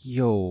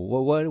 yo,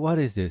 what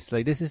is this?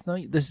 Like, this is not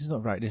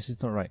right. This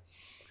is not right.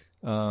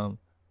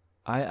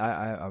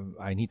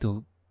 I need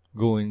to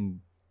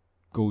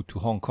go to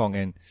Hong Kong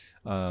and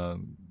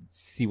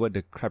see what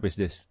the crap is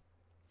this.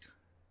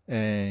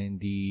 And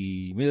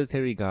the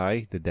military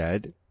guy, the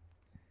dad,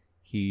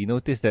 he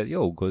noticed that,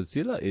 yo,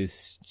 Godzilla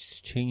is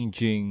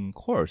changing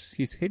course.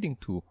 He's heading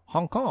to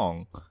Hong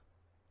Kong,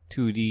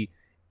 to the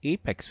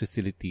Apex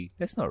facility.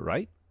 That's not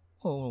right.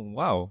 Oh,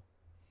 wow.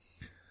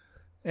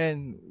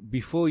 And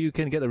before you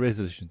can get a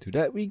resolution to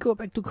that, we go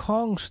back to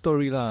Kong's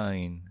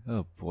storyline.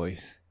 Oh,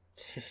 boys.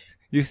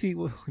 Do you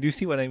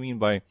see what I mean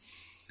by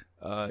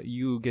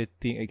you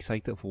getting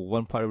excited for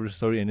one part of the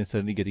story and then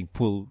suddenly getting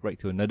pulled right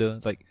to another?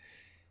 Like,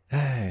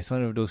 it's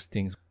one of those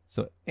things.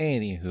 So,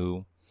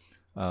 anywho,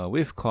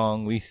 with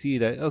Kong, we see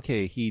that,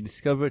 okay, he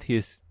discovered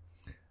his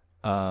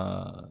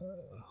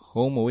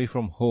home away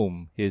from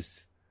home,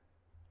 his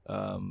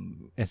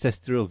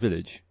ancestral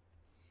village.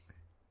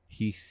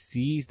 He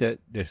sees that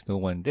there's no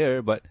one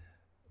there, but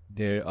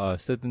there are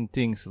certain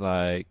things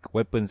like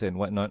weapons and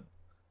whatnot,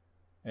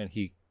 and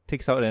he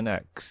takes out an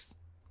axe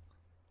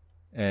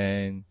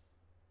and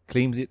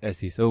claims it as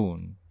his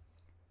own.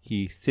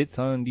 He sits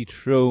on the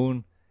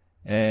throne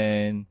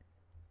and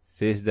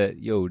says that,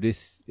 yo,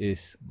 this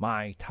is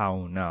my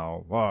town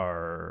now.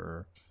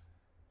 Rawr.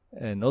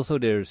 And also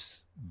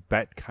there's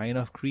bad kind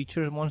of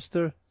creature,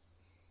 monster.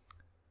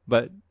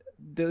 But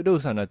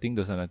those are nothing.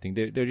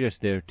 They're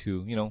just there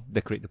to,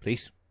 decorate the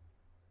place.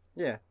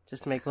 Yeah,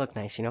 just to make it look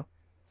nice,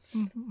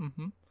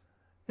 Mm-hmm.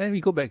 And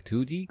we go back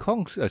to the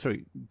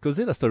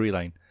Godzilla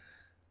storyline.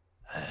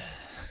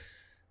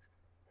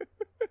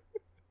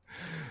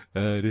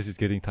 This is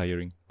getting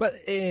tiring. But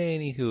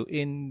anywho,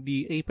 in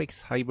the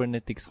Apex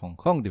Cybernetics Hong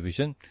Kong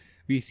division,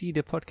 we see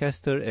the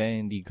podcaster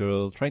and the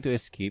girl trying to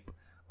escape,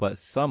 but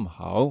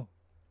somehow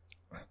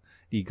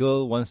the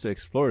girl wants to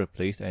explore the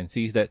place and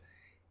sees that,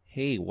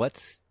 hey,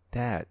 what's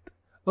that?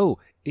 Oh,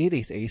 it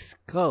is a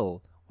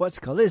skull. What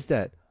skull is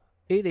that?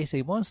 It is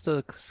a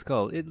monster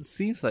skull. It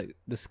seems like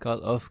the skull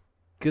of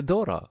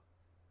Ghidorah.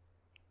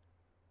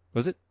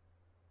 Was it?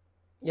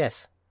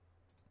 Yes.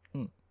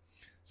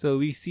 So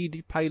we see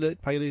the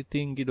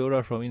piloting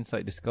Ghidorah from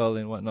inside the skull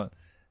and whatnot.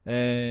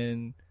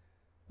 And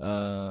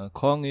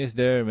Kong is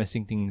there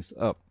messing things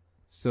up.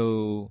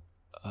 So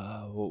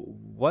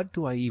what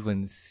do I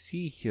even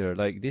see here?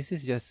 Like, this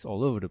is just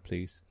all over the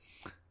place.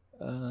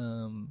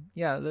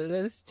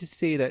 Let's just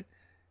say that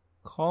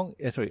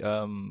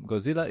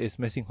Godzilla is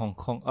messing Hong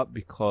Kong up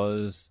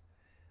because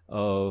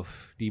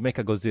of the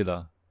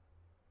Mechagodzilla.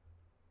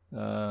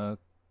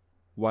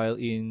 While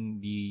in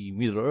the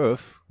Middle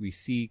Earth, we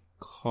see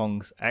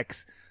Kong's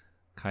axe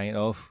kind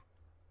of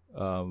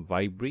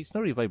vibrates, not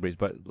really vibrates,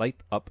 but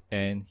light up,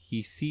 and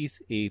he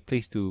sees a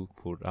place to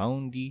put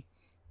down the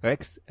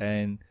axe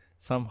and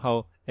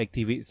somehow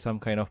activate some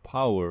kind of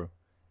power.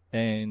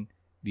 And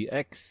the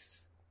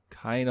axe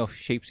kind of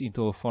shapes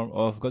into a form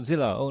of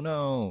Godzilla. Oh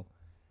no!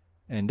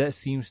 And that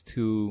seems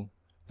to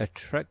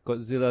attract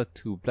Godzilla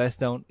to blast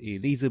down a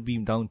laser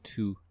beam down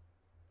to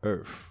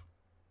Earth,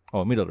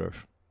 or Middle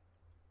Earth.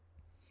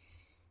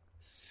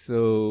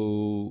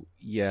 So,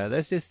 yeah,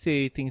 let's just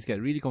say things get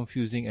really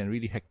confusing and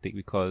really hectic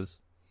because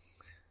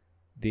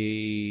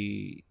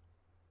they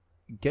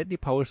get the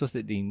power source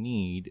that they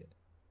need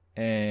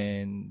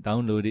and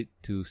download it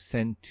to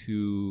send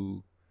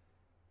to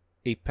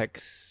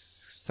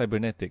Apex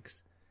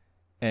Cybernetics.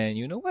 And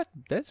you know what?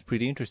 That's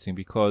pretty interesting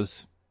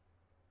because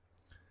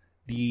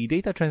the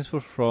data transfer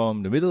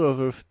from the middle of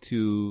Earth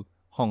to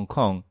Hong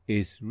Kong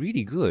is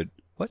really good.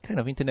 What kind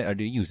of internet are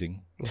they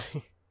using?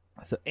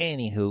 So,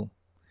 anywho,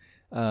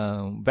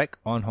 back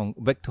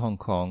to Hong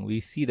Kong, we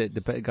see that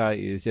the bad guy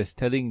is just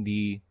telling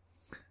the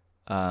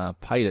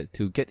pilot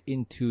to get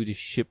into the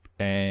ship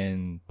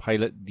and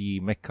pilot the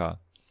mecha.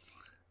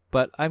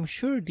 But I'm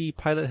sure the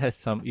pilot has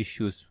some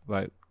issues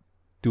by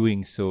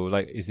doing so.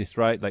 Like, is this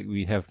right? Like,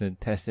 we have to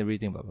test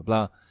everything, blah, blah,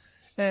 blah.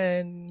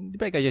 And the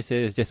bad guy just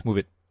says, just move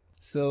it.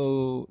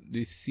 So,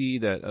 they see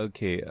that,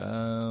 okay,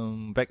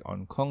 back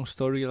on Kong's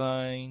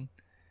storyline,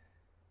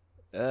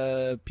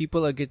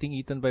 people are getting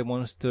eaten by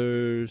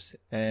monsters,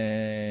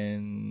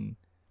 and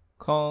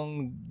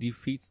Kong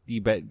defeats the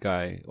bad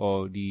guy,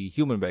 or the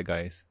human bad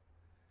guys.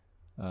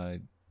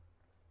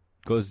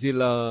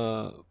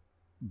 Godzilla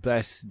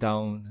blasts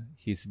down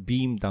his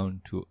beam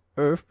down to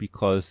Earth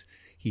because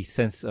he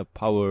senses a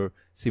power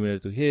similar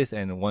to his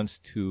and wants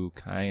to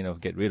kind of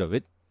get rid of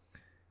it.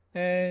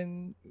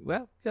 And,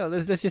 well, yeah,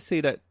 let's just say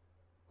that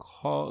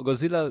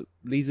Godzilla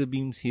laser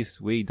beams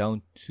his way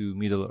down to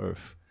Middle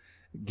Earth,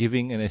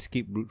 giving an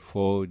escape route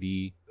for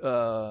the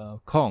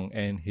Kong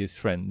and his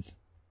friends.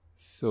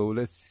 So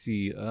let's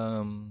see.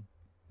 I'm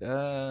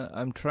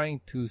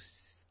trying to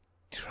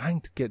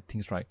get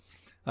things right.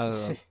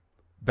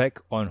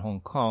 Back on Hong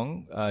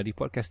Kong, the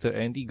podcaster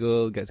and the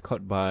girl gets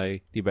caught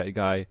by the bad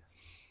guy,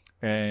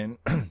 and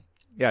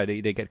yeah,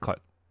 they get caught.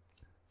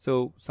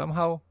 So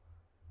somehow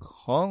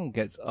Kong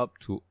gets up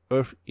to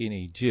Earth in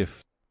a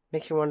jiff.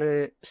 Makes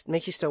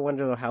you still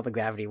wonder how the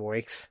gravity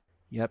works.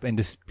 Yep, and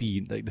the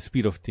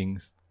speed of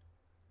things.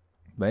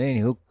 But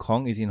anywho,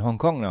 Kong is in Hong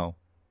Kong now.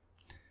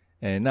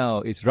 And now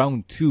it's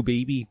round 2,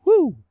 baby.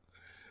 Woo!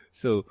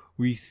 So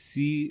we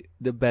see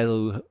the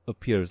battle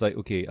appears. Like,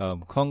 okay,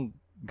 Kong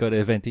got an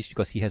advantage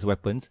because he has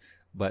weapons,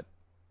 but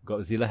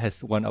Godzilla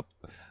has one up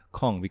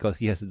Kong because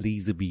he has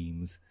laser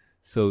beams.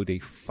 So they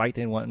fight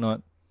and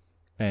whatnot.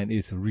 And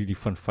it's a really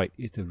fun fight.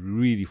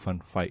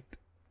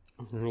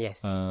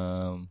 Yes.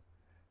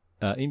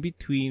 In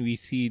between, we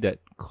see that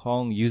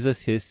Kong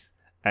uses his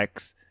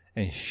axe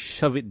and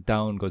shove it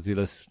down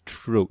Godzilla's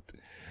throat.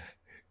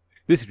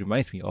 This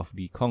reminds me of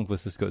the Kong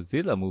vs.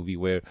 Godzilla movie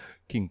where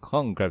King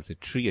Kong grabs a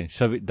tree and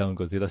shove it down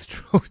Godzilla's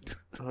throat.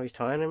 Oh, he's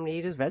telling him to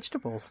eat his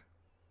vegetables.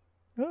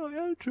 Oh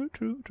yeah, true.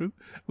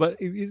 But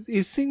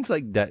it seems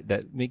like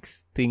that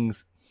makes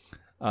things,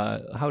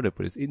 how do I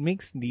put this? It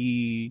makes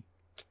the,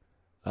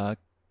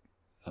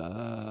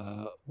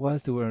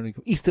 what's the word?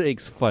 Easter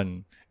eggs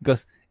fun.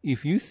 Because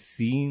if you've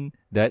seen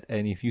that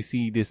and if you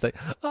see this like,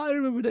 I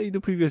remember that in the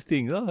previous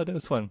things. Oh, that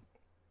was fun.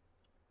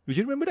 Did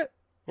you remember that?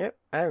 Yep,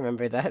 I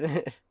remember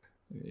that.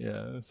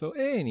 Yeah, so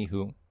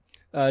anywho,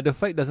 the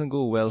fight doesn't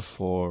go well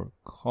for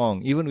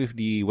Kong. Even with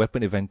the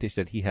weapon advantage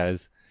that he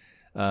has,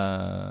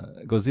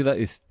 Godzilla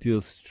is still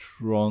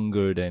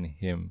stronger than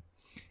him.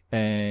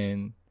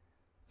 And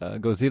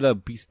Godzilla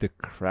beats the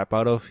crap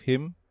out of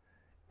him.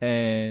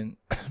 And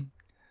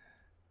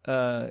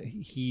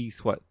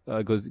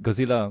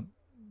Godzilla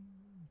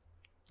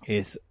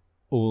is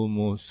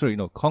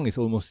Kong is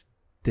almost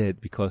dead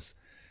because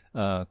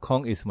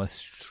Kong is much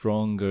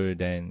stronger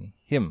than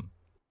him.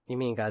 You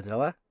mean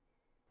Godzilla?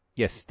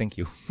 Yes, thank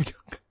you.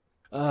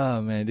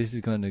 Ah, man, this is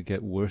gonna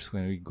get worse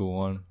when we go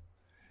on.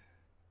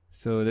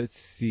 So let's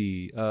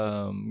see.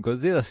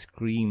 Godzilla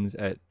screams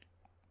at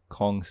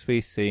Kong's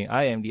face saying,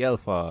 I am the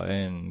Alpha.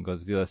 And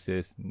Godzilla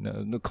says,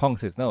 no, Kong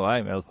says, no, I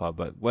am Alpha,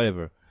 but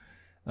whatever.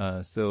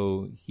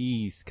 So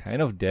he's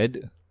kind of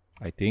dead,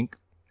 I think.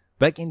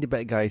 Back in the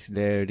bad guys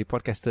there, the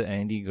podcaster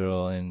and the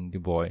girl and the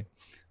boy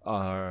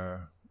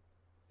are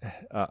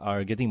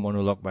getting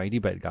monologued by the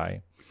bad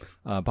guy.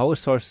 Power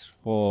source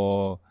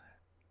for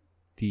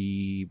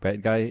the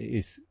bad guy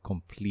is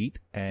complete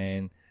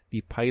and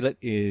the pilot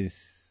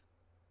is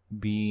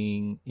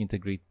being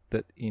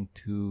integrated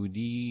into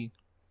the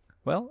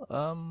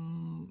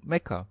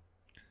mecha.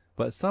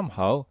 But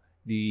somehow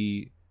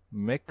the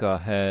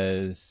mecha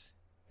has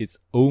its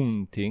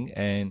own thing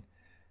and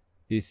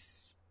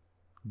is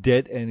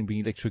dead and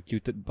being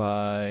electrocuted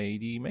by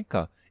the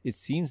mecha. It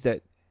seems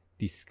that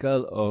the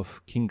skull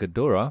of King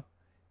Ghidorah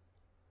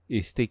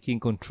is taking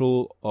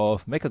control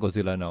of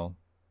Mechagodzilla now.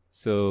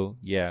 So,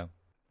 yeah.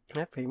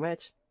 Yeah, pretty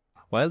much.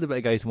 While the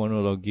bad guy is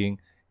monologuing,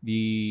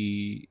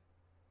 the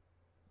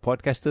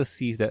podcaster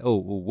sees that,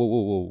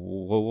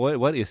 whoa,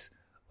 what is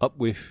up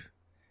with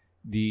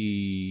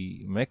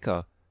the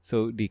mecha?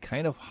 So they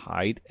kind of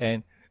hide,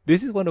 and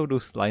this is one of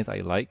those lines I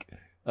like.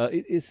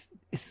 It's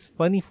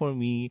funny for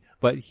me,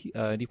 but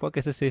the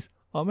podcaster says,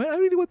 oh man, I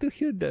really want to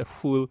hear the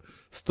full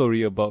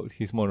story about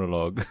his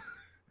monologue.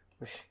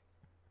 It's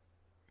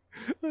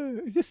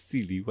just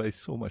silly, but it's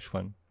so much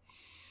fun.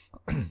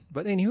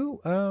 But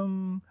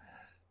anywho,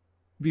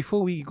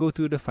 before we go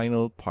to the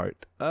final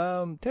part,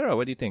 Tara,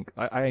 what do you think?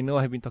 I know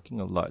I've been talking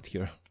a lot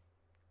here.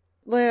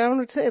 Like, I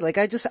want to say, like,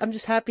 I'm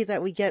just happy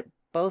that we get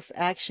both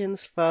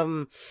actions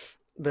from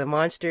the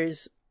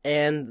monsters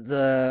and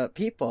the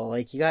people.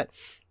 Like, you got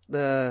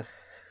I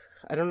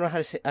don't know how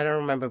to say, I don't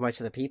remember much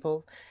of the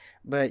people,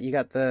 but you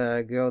got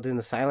the girl doing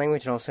the sign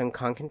language and all of a sudden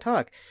Kong can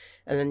talk.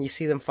 And then you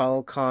see them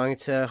follow Kong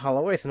to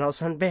Hollow Earth and all of a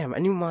sudden, bam, a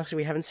new monster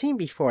we haven't seen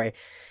before.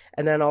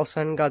 And then all of a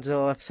sudden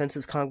Godzilla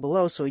senses Kong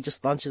below, so he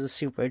just launches a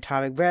super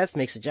atomic breath,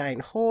 makes a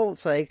giant hole.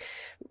 It's like,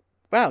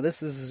 wow,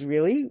 this is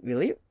really,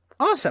 really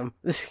awesome.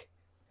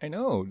 I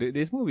know,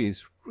 this movie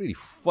is really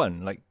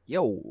fun. Like,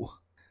 yo,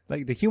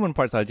 like the human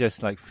parts are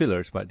just like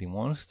fillers, but the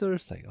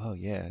monsters, like, oh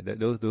yeah,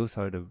 those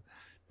are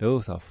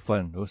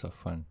fun. Those are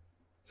fun.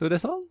 So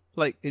that's all?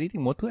 Like,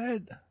 anything more to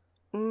add?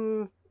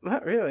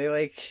 Not really.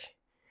 Like,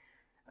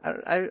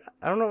 I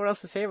don't know what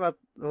else to say about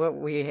what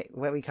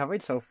we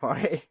covered so far.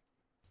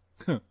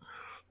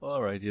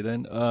 Alrighty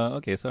then.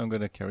 Okay, so I'm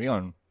gonna carry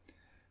on.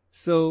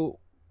 So,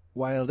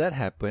 while that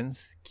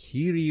happens,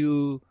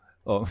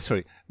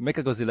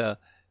 Mechagodzilla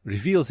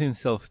reveals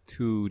himself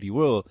to the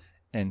world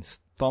and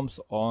stomps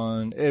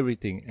on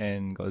everything,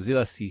 and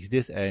Godzilla sees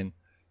this and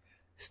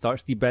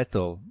starts the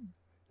battle.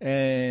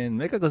 And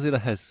Mechagodzilla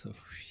has a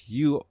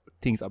few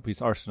things up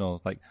his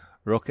arsenal, like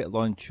rocket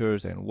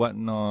launchers and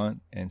whatnot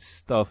and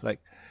stuff.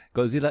 Like,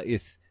 Godzilla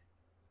is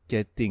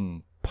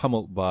getting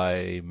pummeled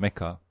by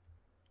Mecha.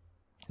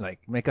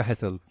 Like, Mecha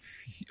has a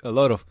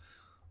lot of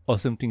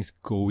awesome things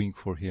going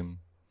for him.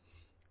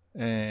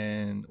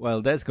 And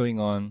while that's going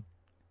on,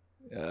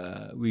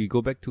 we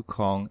go back to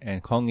Kong,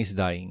 and Kong is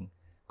dying.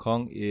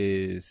 Kong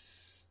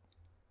is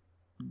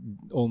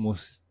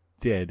almost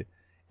dead.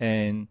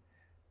 And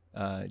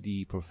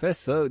the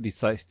professor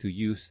decides to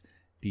use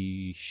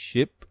the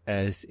ship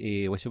as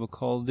a,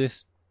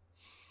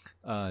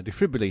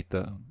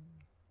 defibrillator.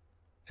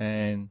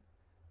 And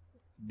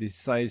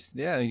decides,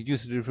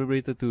 use the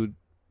defibrillator to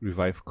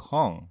revive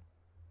Kong.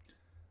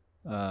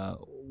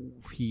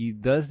 He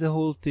does the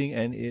whole thing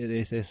and it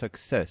is a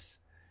success.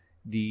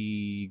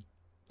 The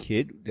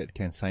kid that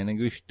can sign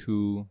language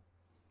to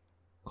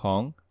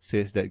Kong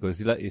says that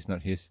Godzilla is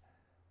not his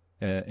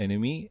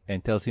enemy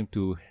and tells him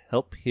to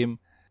help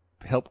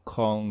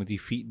Kong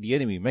defeat the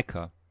enemy,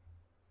 Mecha.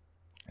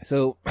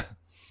 So,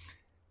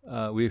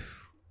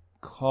 with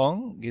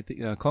Kong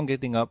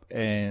getting up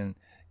and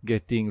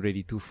getting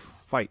ready to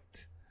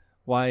fight,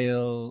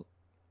 while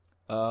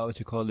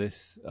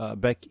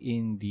back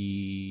in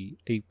the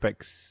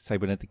Apex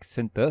Cybernetic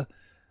Center,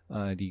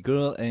 the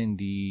girl and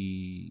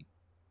the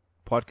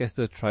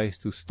podcaster tries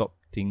to stop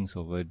things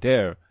over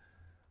there.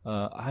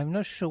 I'm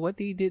not sure what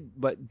they did,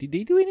 but did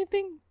they do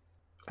anything?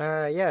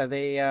 Yeah,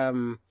 they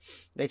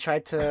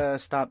tried to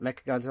stop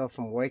Mechagodzilla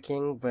from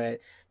working, but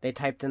they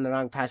typed in the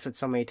wrong password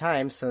so many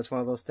times, so it's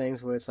one of those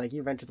things where it's like,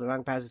 you've entered the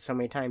wrong password so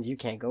many times, you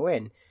can't go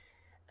in.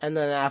 And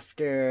then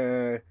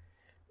after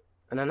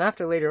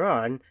later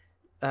on,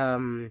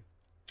 I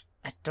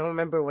don't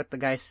remember what the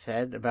guy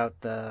said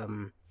about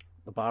the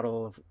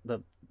bottle of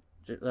the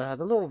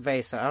little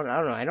vase. I don't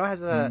know. I know it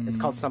has it's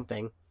called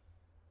something.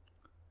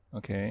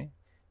 Okay.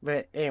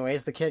 But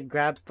anyways, the kid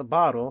grabs the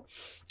bottle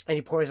and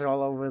he pours it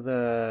all over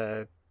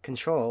the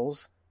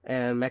controls,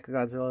 and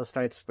Mechagodzilla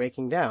starts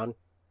breaking down.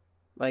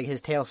 Like,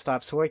 his tail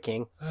stops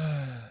working.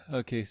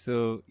 Okay,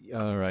 so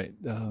alright.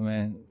 Oh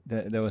man,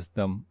 that was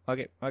dumb.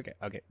 Okay. Okay.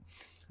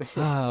 Let's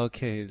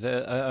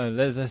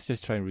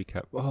just try and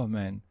recap. Oh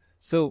man.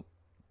 So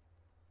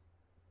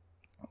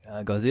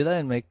Godzilla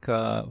and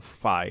Mecha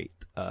fight.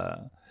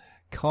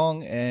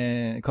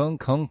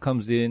 Kong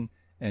comes in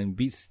and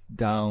beats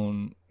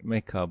down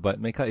Mecha,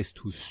 but Mecha is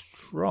too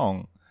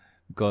strong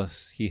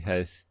because he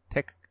has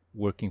tech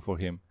working for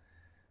him.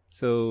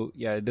 So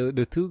yeah,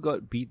 the two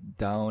got beat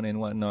down and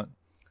whatnot.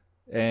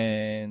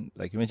 And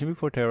like you mentioned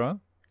before, Tara,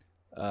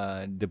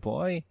 the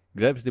boy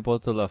grabs the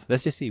bottle of,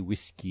 let's just say,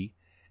 whiskey,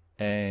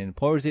 and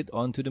pours it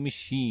onto the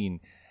machine.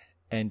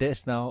 And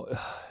that's now,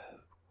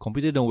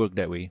 computer don't work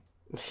that way.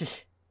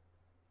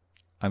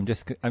 I'm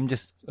just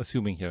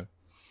assuming here.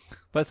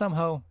 But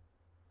somehow,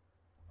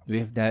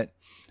 with that,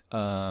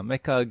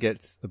 Mecha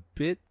gets a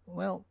bit,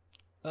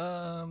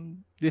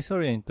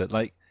 disoriented.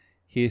 Like,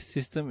 his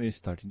system is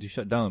starting to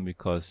shut down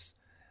because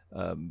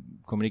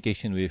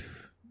communication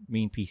with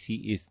main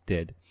PC is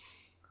dead.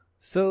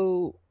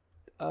 So,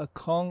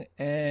 Kong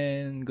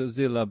and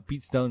Godzilla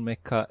beats down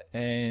Mecha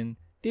and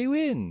they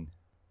win.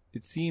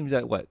 It seems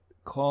that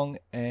Kong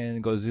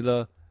and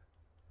Godzilla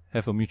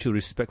have a mutual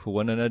respect for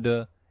one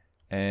another,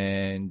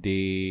 and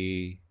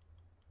they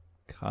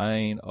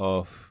kind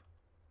of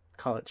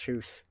call it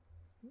truce.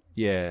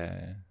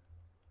 Yeah.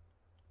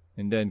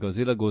 And then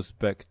Godzilla goes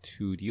back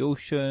to the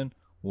ocean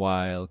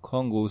while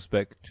Kong goes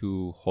back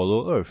to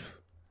Hollow Earth.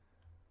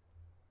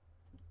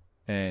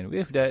 And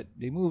with that,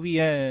 the movie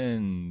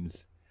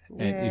ends.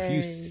 Yay. And if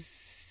you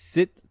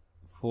sit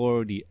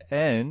for the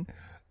end,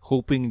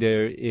 hoping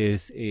there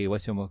is a,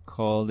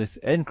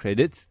 end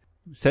credits,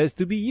 says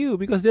to be you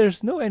because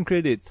there's no end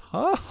credits.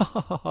 Ha ha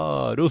ha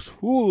ha, those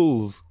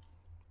fools.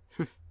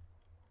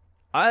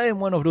 I am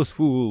one of those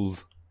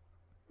fools.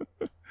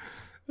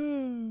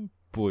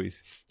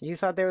 Boys. You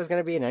thought there was going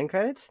to be an end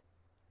credits?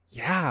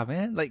 Yeah,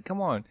 man. Like, come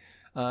on.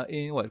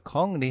 In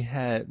Kong, they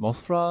had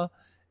Mothra.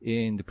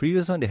 In the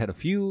previous one, they had a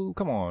few.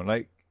 Come on,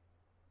 like,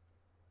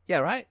 yeah,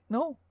 right?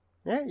 No?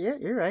 Yeah,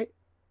 you're right.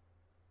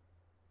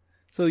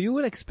 So you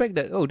would expect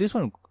that, this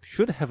one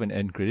should have an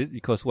end credit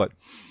because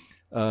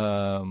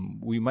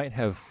we might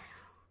have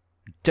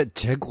Jet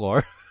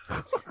Jaguar.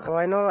 Well,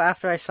 I know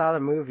after I saw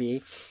the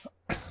movie,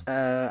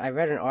 I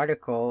read an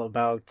article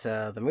about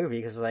the movie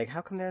because, like,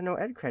 how come there are no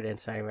end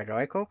credits? I read an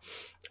article.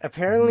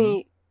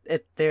 Apparently,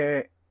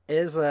 there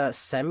is a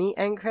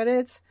semi-end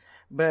credits,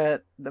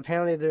 but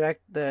apparently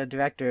the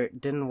director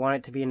didn't want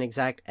it to be an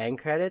exact end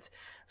credits,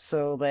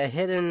 so the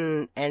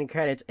hidden end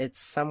credits, it's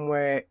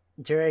somewhere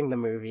during the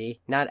movie,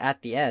 not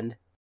at the end.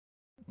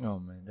 Oh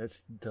man,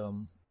 that's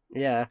dumb.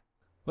 Yeah.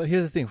 But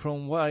here's the thing,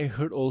 from what I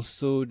heard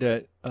also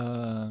that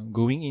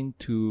going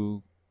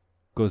into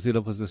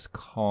Godzilla vs.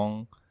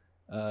 Kong,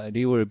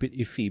 they were a bit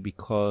iffy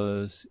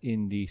because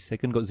in the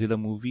second Godzilla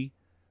movie,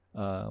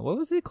 what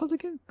was it called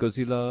again?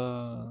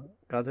 Godzilla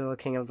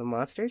King of the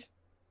Monsters?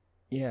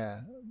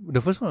 Yeah. The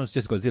first one was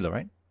just Godzilla,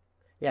 right?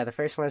 Yeah, the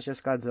first one's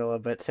just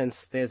Godzilla, but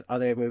since there's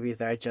other movies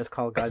that are just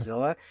called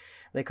Godzilla,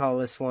 they call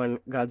this one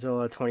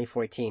Godzilla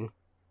 2014,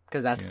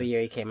 because that's the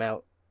year he came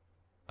out.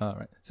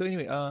 Alright. So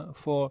anyway,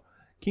 for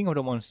King of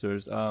the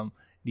Monsters,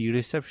 the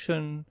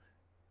reception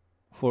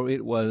for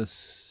it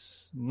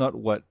was not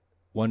what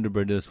Warner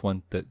Brothers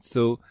wanted.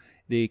 So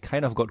they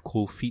kind of got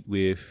cold feet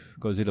with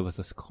Godzilla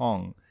vs.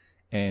 Kong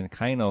and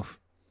kind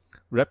of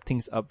wrapped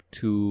things up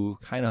to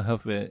kind of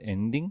have an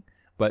ending.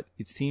 But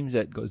it seems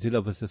that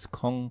Godzilla vs.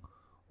 Kong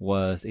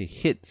was a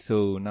hit,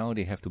 so now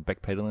they have to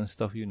backpedal and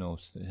stuff,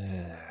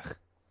 Ugh.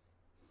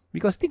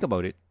 Because think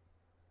about it.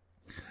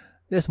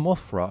 There's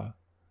Mothra.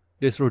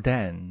 There's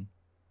Rodan.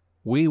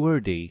 Where were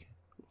they?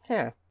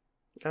 Yeah.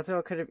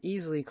 Godzilla could have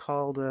easily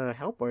called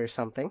help or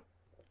something.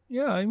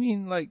 Yeah, I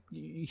mean, like,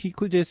 he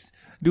could just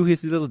do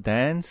his little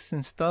dance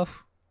and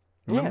stuff.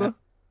 Remember?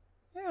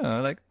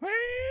 Yeah, like...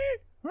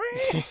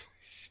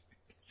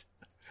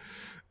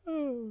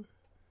 Oh.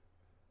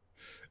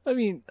 I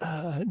mean,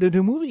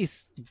 the movie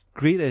is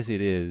great as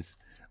it is,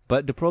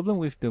 but the problem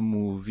with the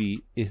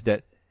movie is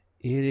that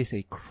it is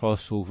a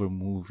crossover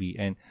movie,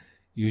 and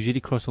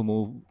usually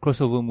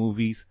crossover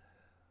movies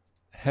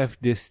have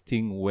this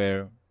thing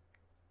where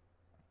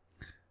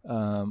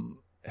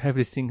have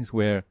these things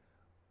where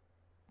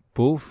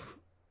both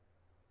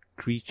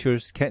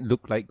creatures can't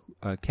look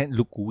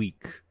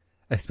weak,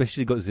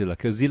 especially Godzilla.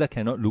 Godzilla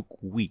cannot look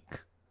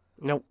weak.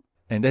 Nope.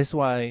 And that's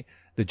why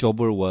the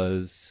jobber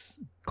was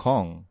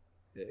Kong.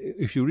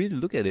 If you really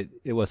look at it,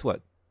 it was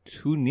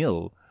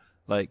 2-0.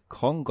 Like,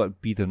 Kong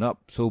got beaten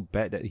up so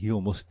bad that he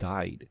almost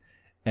died.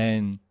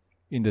 And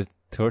in the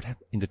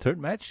third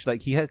match,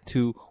 like, he had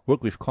to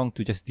work with Kong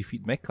to just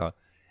defeat Mecha.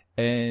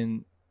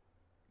 And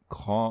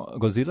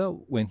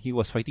Godzilla, when he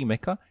was fighting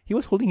Mecha, he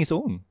was holding his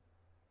own.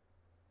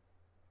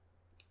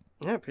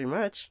 Yeah, pretty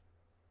much.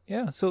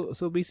 Yeah, so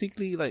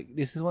basically, like,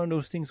 this is one of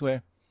those things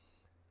where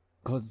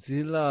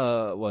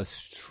Godzilla was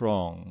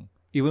strong,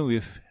 even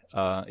with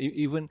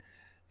even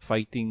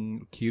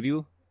fighting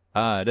Kiryu.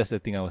 That's the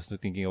thing I was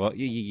thinking about.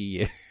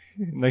 Yeah.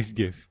 Nice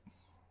gift.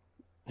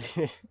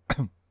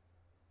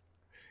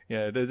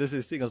 Yeah, this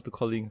is thing of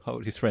calling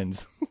out his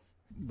friends.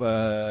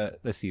 But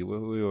let's see, where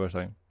we were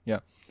saying. Yeah.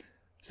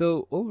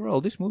 So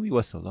overall, this movie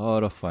was a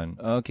lot of fun.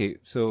 Okay,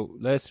 so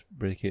let's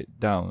break it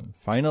down.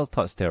 Final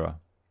thoughts, Tara.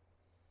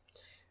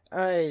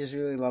 I just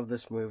really love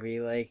this movie.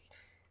 Like,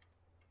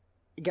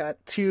 you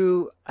got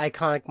two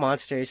iconic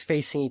monsters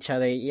facing each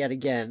other yet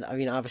again. I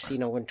mean, obviously,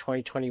 in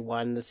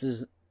 2021, this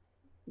is,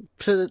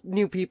 to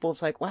new people,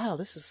 it's like, wow,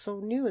 this is so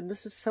new and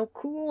this is so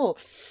cool.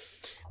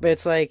 But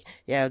it's like,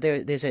 yeah,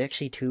 there's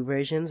actually two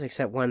versions,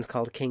 except one's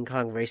called King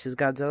Kong versus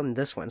Godzilla, and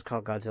this one's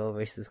called Godzilla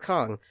versus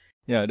Kong.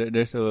 Yeah,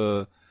 there's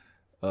a,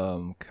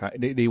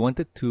 they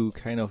wanted to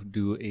kind of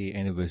do a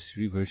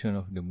anniversary version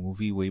of the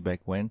movie way back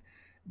when,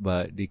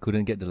 but they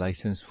couldn't get the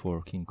license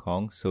for King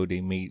Kong, so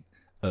they made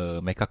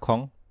Mecha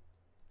Kong.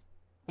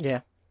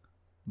 Yeah.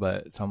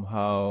 But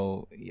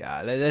somehow,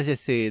 yeah, let's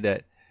just say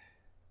that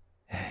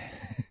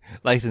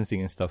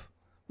licensing and stuff.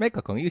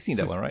 Mecha Kong, you've seen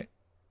that one, right?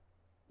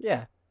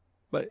 Yeah.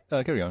 But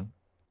carry on.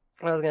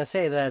 I was gonna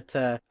say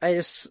that I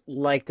just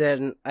liked it,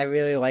 and I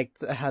really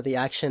liked how the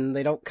action,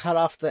 they don't cut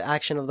off the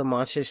action of the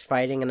monsters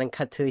fighting and then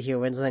cut to the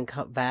humans and then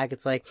cut back.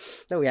 It's like,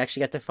 no, we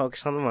actually get to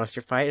focus on the monster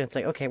fight, and it's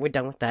like, okay, we're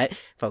done with that.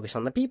 Focus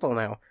on the people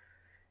now.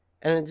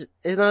 And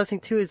another thing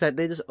too is that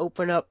they just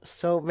open up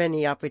so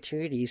many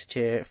opportunities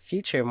to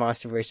future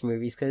Monsterverse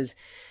movies, because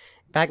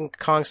back in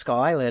Kong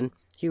Skull Island,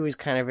 he was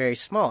kind of very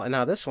small, and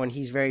now this one,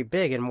 he's very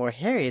big and more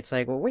hairy. It's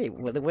like, well, wait,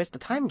 where's the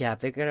time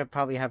gap? They're gonna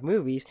probably have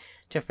movies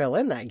to fill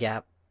in that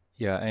gap.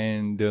 Yeah,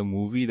 and the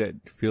movie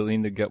that filled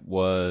in the gap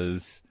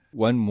was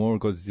one more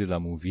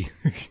Godzilla movie.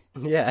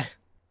 Yeah.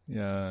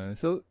 Yeah,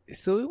 so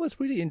it was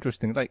really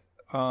interesting. Like,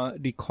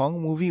 the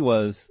Kong movie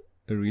was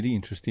a really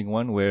interesting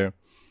one where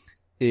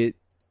it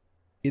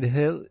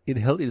held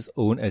its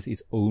own as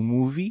its own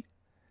movie,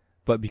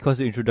 but because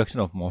the introduction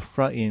of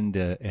Mothra in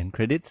the end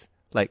credits,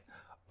 like,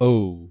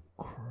 oh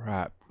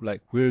crap,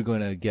 like, we're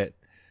gonna get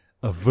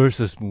a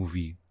versus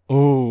movie.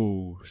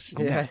 Oh,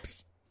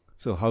 snaps. Yeah.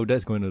 So how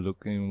that's going to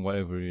look in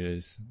whatever it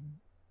is.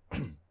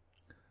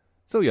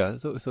 So yeah.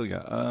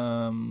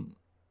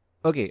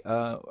 Okay,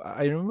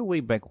 I remember way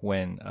back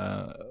when,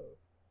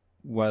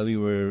 while we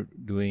were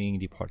doing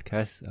the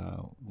podcast,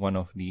 one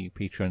of the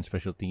Patreon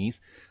special thingies,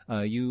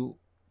 you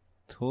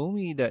told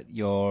me that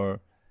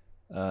your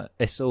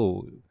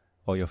SO,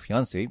 or your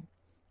fiance,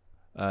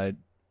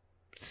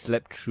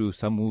 slept through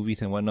some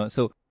movies and whatnot.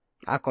 So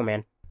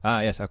Aquaman.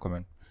 Yes,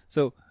 Aquaman.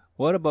 So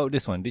what about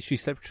this one? Did she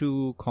sleep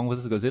through Kong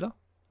vs. Godzilla?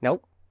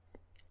 Nope.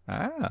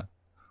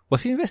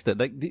 Was she invested?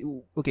 Like,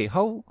 okay,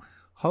 how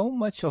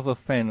much of a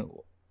fan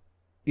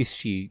is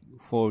she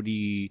for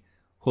the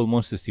whole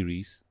monster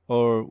series,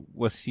 or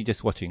was she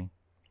just watching?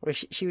 Well,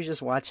 she was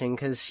just watching,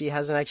 because she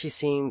hasn't actually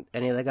seen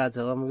any of the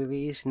Godzilla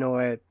movies,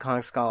 nor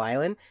Kong Skull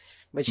Island,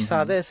 but she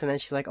saw this, and then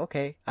she's like,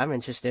 okay, I'm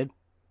interested.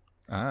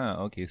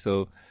 Okay,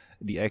 so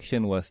the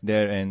action was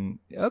there, and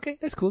okay,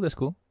 that's cool.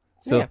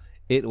 So yeah.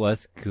 It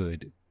was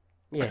good.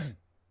 Yes.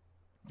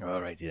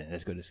 Alright, yeah,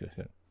 that's good.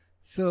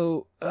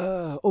 So,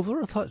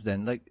 overall thoughts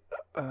then, like,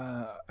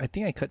 I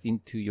think I cut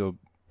into your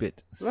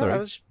bit. Sorry. No, I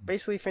was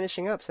basically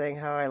finishing up saying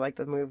how I like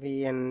the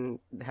movie and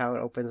how it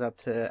opens up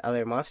to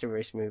other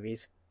Monsterverse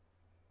movies.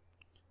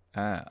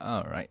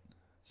 Alright.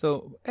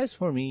 So, as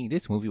for me,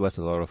 this movie was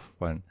a lot of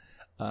fun.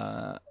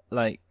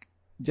 Like,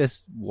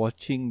 just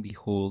watching the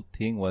whole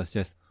thing was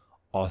just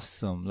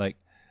awesome. Like,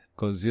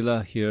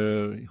 Godzilla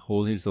here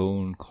hold his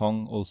own,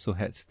 Kong also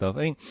had stuff.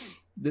 I mean,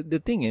 the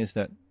thing is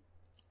that,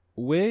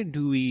 where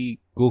do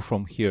we go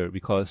from here?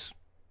 Because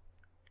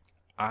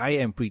I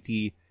am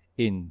pretty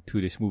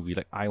into this movie.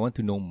 Like, I want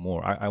to know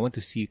more. I want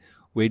to see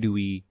where do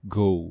we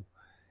go.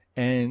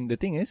 And the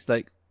thing is,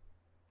 like,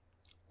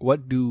 where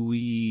do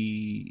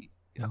we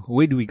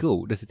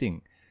go? That's the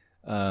thing.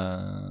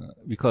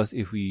 Because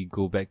if we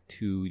go back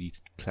to the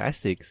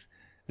classics,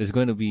 there's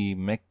going to be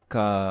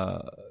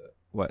Mecha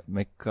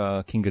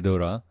King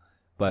Ghidorah,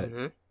 but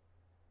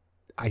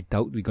I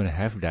doubt we're going to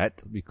have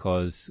that,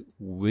 because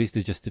where's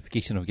the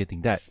justification of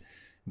getting that?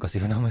 Because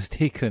if I'm not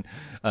mistaken,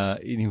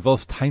 it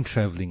involves time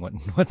traveling,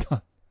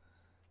 whatnot.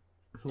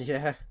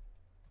 Yeah.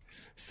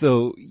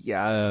 So,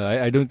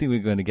 yeah, I don't think we're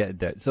going to get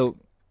that. So,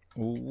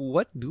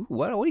 What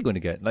are we going to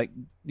get? Like,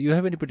 do you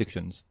have any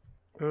predictions?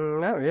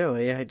 Not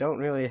really. I don't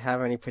really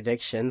have any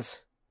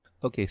predictions.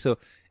 Okay, so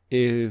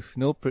if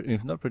not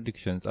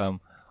predictions,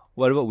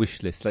 what about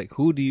wish list? Like,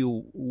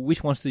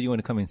 which monster do you want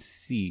to come and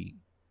see?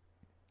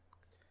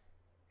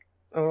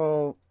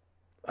 Oh,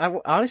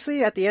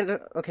 honestly, at the end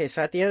of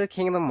the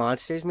King of the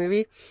Monsters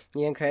movie,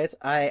 the end credits,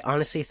 I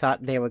honestly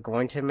thought they were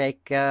going to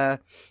make Mecha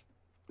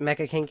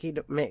King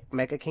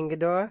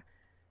Ghidorah,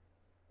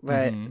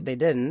 but they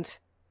didn't.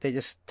 They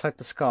just took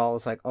the skull.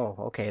 It's like, oh,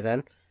 okay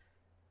then.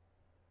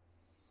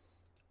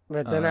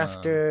 But then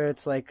after,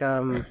 it's like I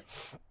don't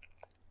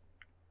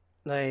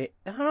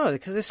know,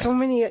 because there's so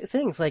many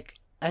things. Like,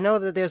 I know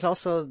that there's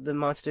also the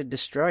Monster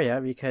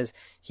Destroyer, because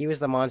he was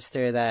the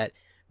monster that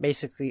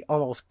basically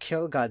almost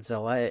killed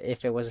Godzilla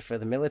if it wasn't for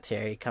the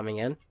military coming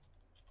in.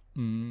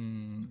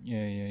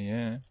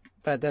 Yeah.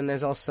 But then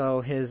there's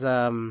also his,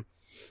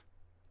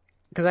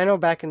 because I know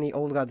back in the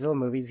old Godzilla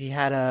movies, he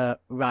had a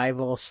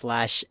rival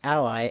 /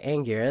 ally,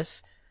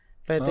 Anguirus,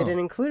 but they didn't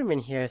include him in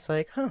here. It's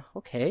like, huh,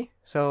 okay.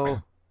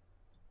 So,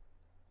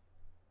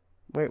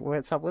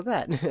 what's up with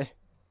that?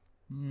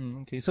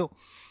 Okay, so,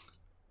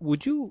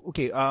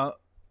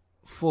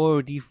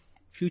 for the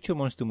future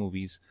monster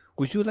movies,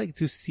 would you like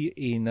to see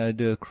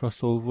another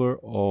crossover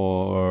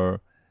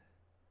or,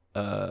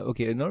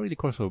 not really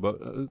crossover, but,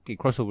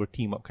 crossover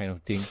team up kind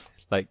of thing,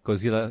 like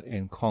Godzilla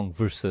and Kong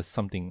versus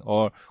something,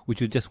 or would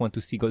you just want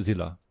to see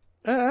Godzilla?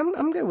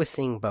 I'm good with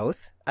seeing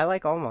both. I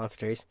like all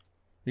monsters.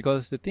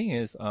 Because the thing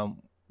is,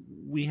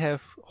 we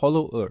have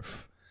Hollow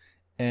Earth,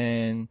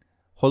 and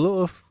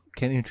Hollow Earth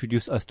can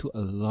introduce us to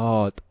a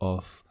lot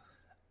of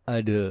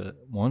other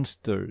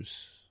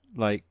monsters,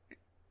 like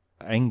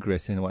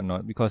Anguirus and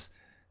whatnot, because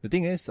the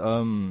thing is,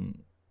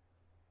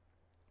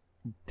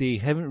 they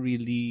haven't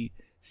really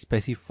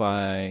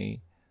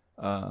specified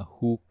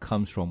who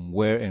comes from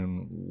where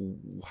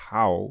and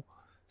how.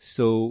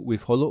 So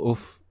with Hollow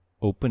Earth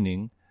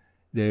opening,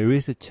 there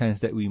is a chance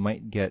that we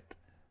might get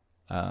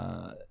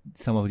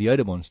some of the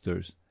other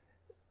monsters.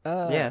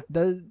 Yeah.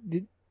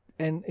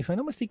 And if I'm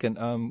not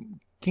mistaken,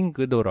 King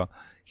Ghidorah,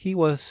 he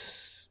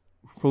was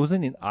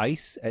frozen in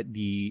ice at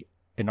the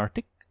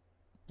Antarctic.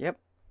 Yep.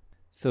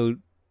 So,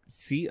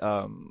 see,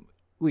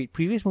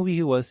 previous movie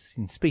he was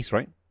in space,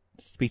 right?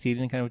 Space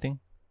alien kind of thing?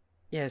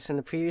 Yes, in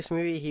the previous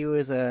movie he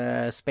was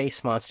a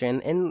space monster,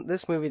 and in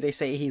this movie they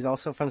say he's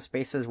also from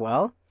space as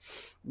well.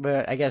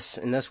 But I guess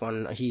in this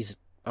one he's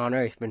on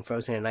Earth, been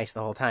frozen in ice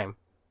the whole time.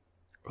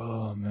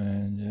 Oh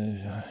man,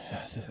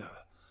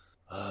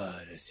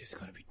 that's just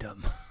gonna be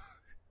dumb.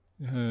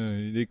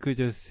 They could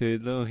just say,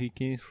 no, he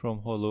came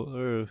from Hollow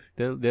Earth.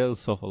 They'll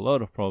solve a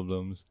lot of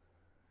problems.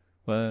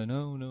 But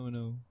no.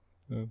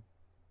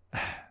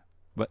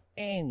 But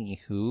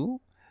anywho,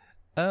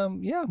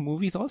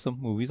 movie's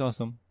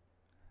awesome.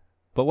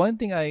 But one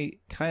thing I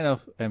kind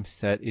of am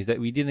sad is that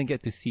we didn't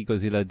get to see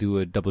Godzilla do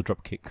a double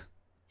drop kick.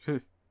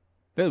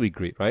 That'll be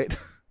great, right?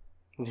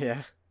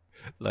 Yeah.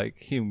 Like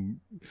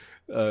him,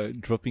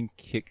 dropping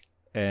kick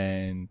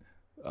and,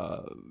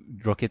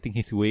 rocketing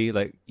his way,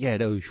 like, yeah,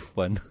 that would be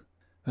fun.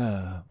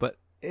 But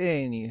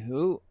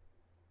anywho,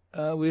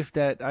 with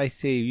that, I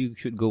say you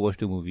should go watch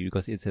the movie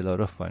because it's a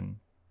lot of fun.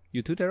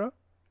 You too, Tara?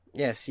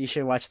 Yes, you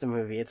should watch the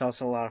movie. It's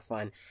also a lot of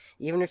fun.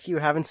 Even if you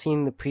haven't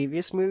seen the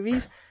previous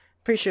movies,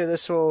 pretty sure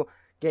this will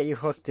get you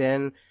hooked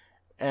in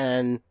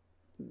and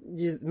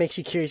it makes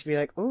you curious to be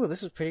like, oh,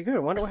 this is pretty good. I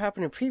wonder what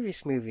happened in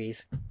previous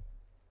movies.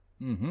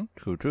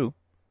 True.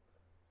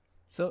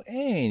 So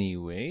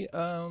anyway,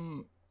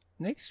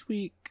 next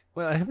week,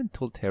 well, I haven't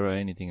told Tara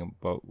anything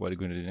about what we're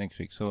going to do next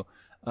week. So,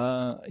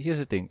 here's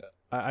the thing.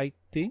 I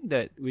think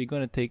that we're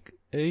going to take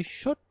a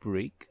short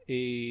break,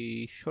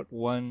 a short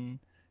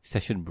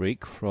 1-session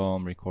break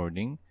from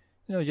recording,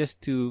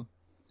 just to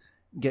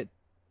get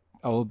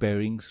our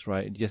bearings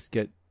right, just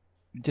to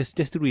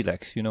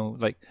relax,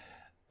 like,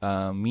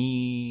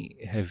 me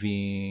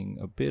having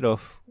a bit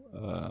of,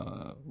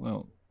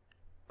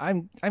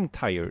 I'm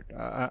tired.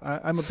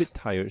 I'm a bit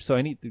tired, so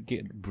I need to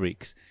get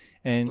breaks.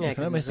 And yeah,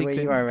 because this is where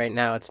you are right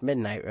now. It's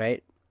midnight,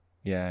 right?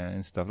 Yeah,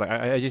 and stuff. Like,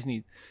 I just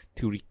need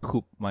to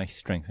recoup my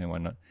strength and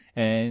whatnot.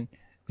 And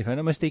if I'm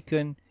not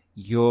mistaken,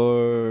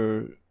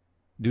 you're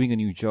doing a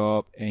new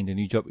job, and the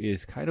new job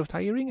is kind of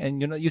tiring,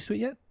 and you're not used to it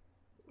yet?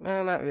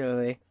 No, not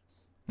really.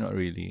 Not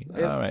really.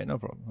 Alright, no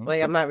problem.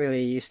 Like, I'm not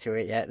really used to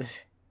it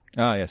yet.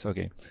 Yes,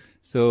 okay.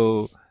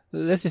 So,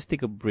 let's just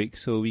take a break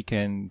so we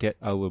can get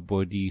our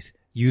bodies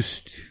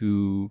used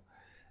to,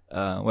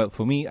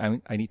 for me,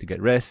 I need to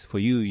get rest. For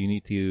you, you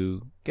need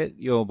to get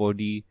your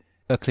body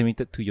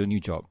acclimated to your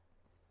new job.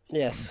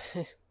 Yes.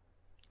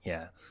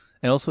 Yeah.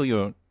 And also,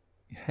 you're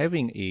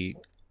having a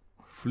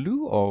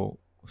flu or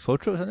sore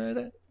throat or something like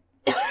that?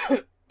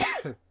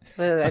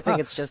 I think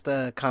it's just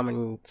a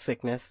common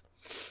sickness.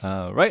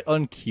 Right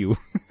on cue.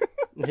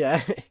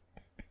 Yeah.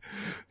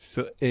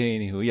 So,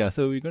 anywho,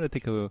 so we're going to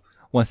take a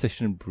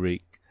 1-session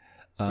break.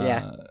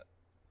 Yeah.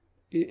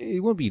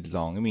 It won't be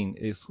long. I mean,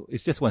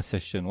 it's just 1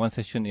 session. 1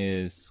 session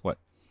is what?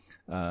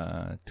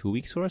 2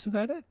 weeks or something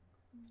like that?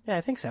 Yeah,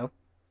 I think so.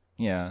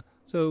 Yeah.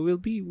 So we'll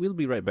be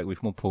right back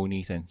with more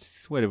ponies and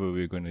whatever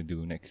we're going to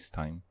do next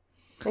time.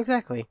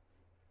 Exactly.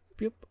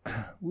 Yep.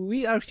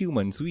 We are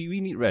humans.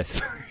 We need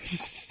rest.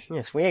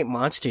 Yes, we ain't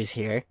monsters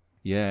here.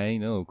 Yeah, I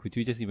know. Could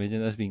you just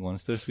imagine us being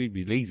monsters? We'd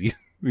be lazy.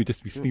 We'd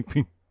just be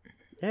sleeping.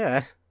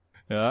 Yeah.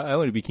 I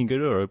want to be King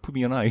Ghidorah. Put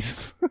me on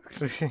ice.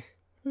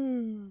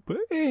 But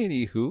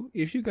anywho,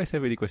 if you guys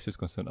have any questions,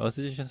 concerns, or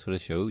suggestions for the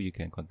show, you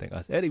can contact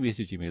us at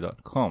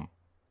mbs@gmail.com.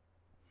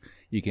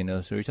 You can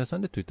also reach us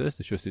on the Twitters.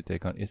 The show's Twitter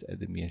account is at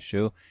the MBS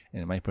Show,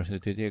 and my personal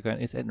Twitter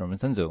account is at Norman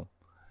Sanzo.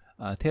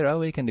 Tara,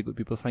 where can the good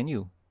people find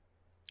you?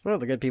 Well,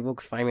 the good people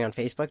can find me on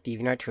Facebook,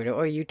 DeviantArt, Twitter,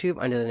 or YouTube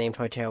under the name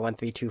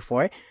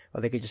Torterra1324,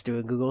 or they could just do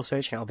a Google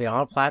search and I'll be on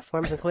all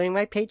platforms, including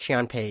my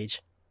Patreon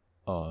page.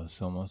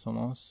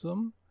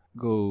 Awesome.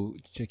 Go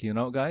check it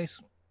out, guys.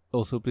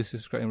 Also, please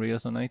subscribe and rate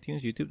us on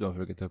iTunes, YouTube. Don't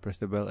forget to press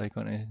the bell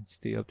icon and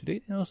stay up to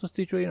date. And also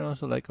stay tuned and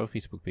also like our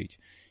Facebook page.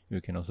 You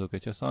can also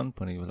catch us on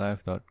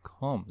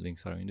ponylife.com.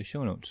 Links are in the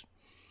show notes.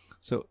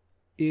 So,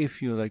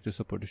 if you like to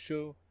support the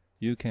show,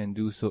 you can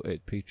do so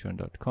at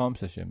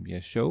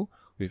patreon.com/MBS Show.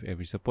 With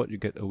every support, you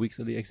get a week's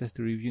early access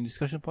to review and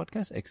discussion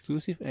podcasts,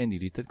 exclusive and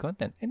deleted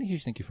content. And a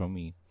huge thank you from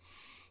me.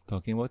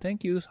 Talking about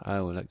thank yous,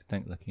 I would like to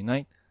thank Lucky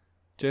Knight,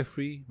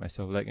 Jeffrey,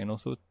 myself, and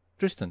also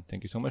Tristan.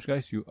 Thank you so much,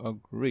 guys. You are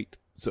great.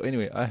 So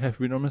anyway, I have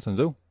been Norman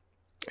Sanzo.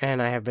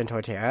 And I have been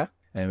Torterra.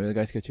 And we'll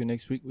guys catch you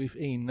next week with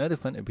another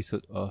fun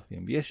episode of the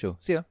MBS Show.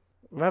 See ya.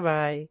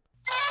 Bye-bye.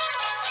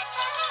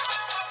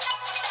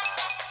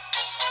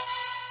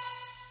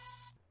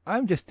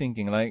 I'm just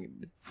thinking, like,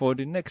 for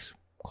the next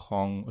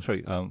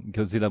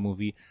Godzilla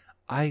movie,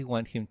 I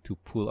want him to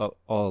pull out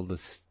all the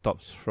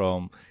stops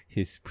from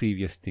his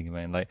previous thing,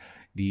 man. Like,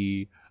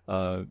 the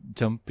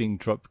jumping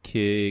drop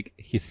kick,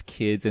 his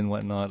kids and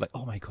whatnot. Like,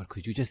 oh my god,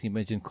 could you just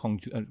imagine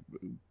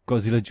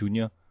Godzilla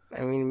Jr.?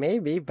 I mean,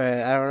 maybe,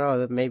 but I don't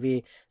know.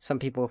 Maybe some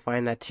people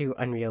find that too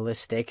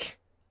unrealistic.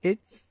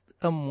 It's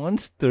a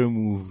monster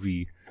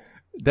movie.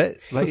 That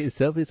by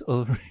itself is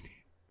already...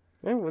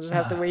 Yeah, we'll just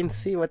have to wait and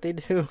see what they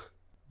do.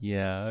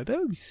 Yeah, that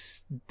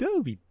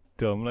would be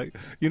dumb. Like,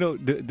 you know,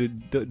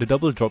 the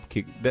double drop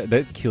kick,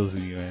 that kills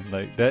me, man.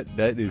 Like,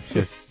 that is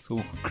just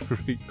so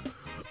great.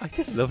 I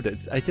just love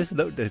that. I just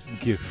love that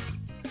gif.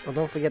 Well,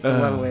 don't forget the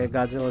one where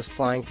Godzilla's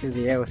flying through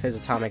the air with his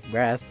atomic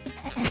breath.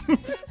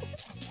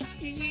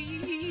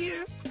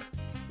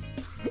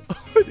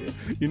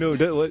 You know,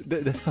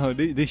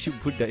 they should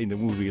put that in the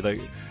movie. Like,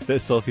 that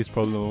solve his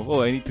problem of,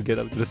 oh, I need to get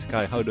up to the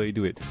sky. How do I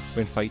do it?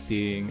 When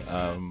fighting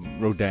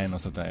Rodan or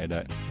something like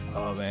that.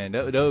 Oh man,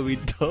 that would be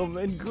dumb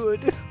and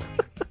good.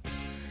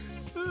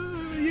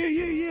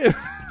 Yeah.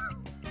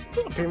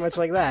 Pretty much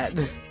like that.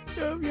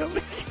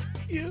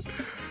 Yeah.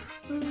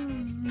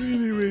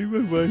 Anyway,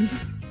 bye-bye.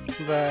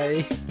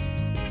 Bye.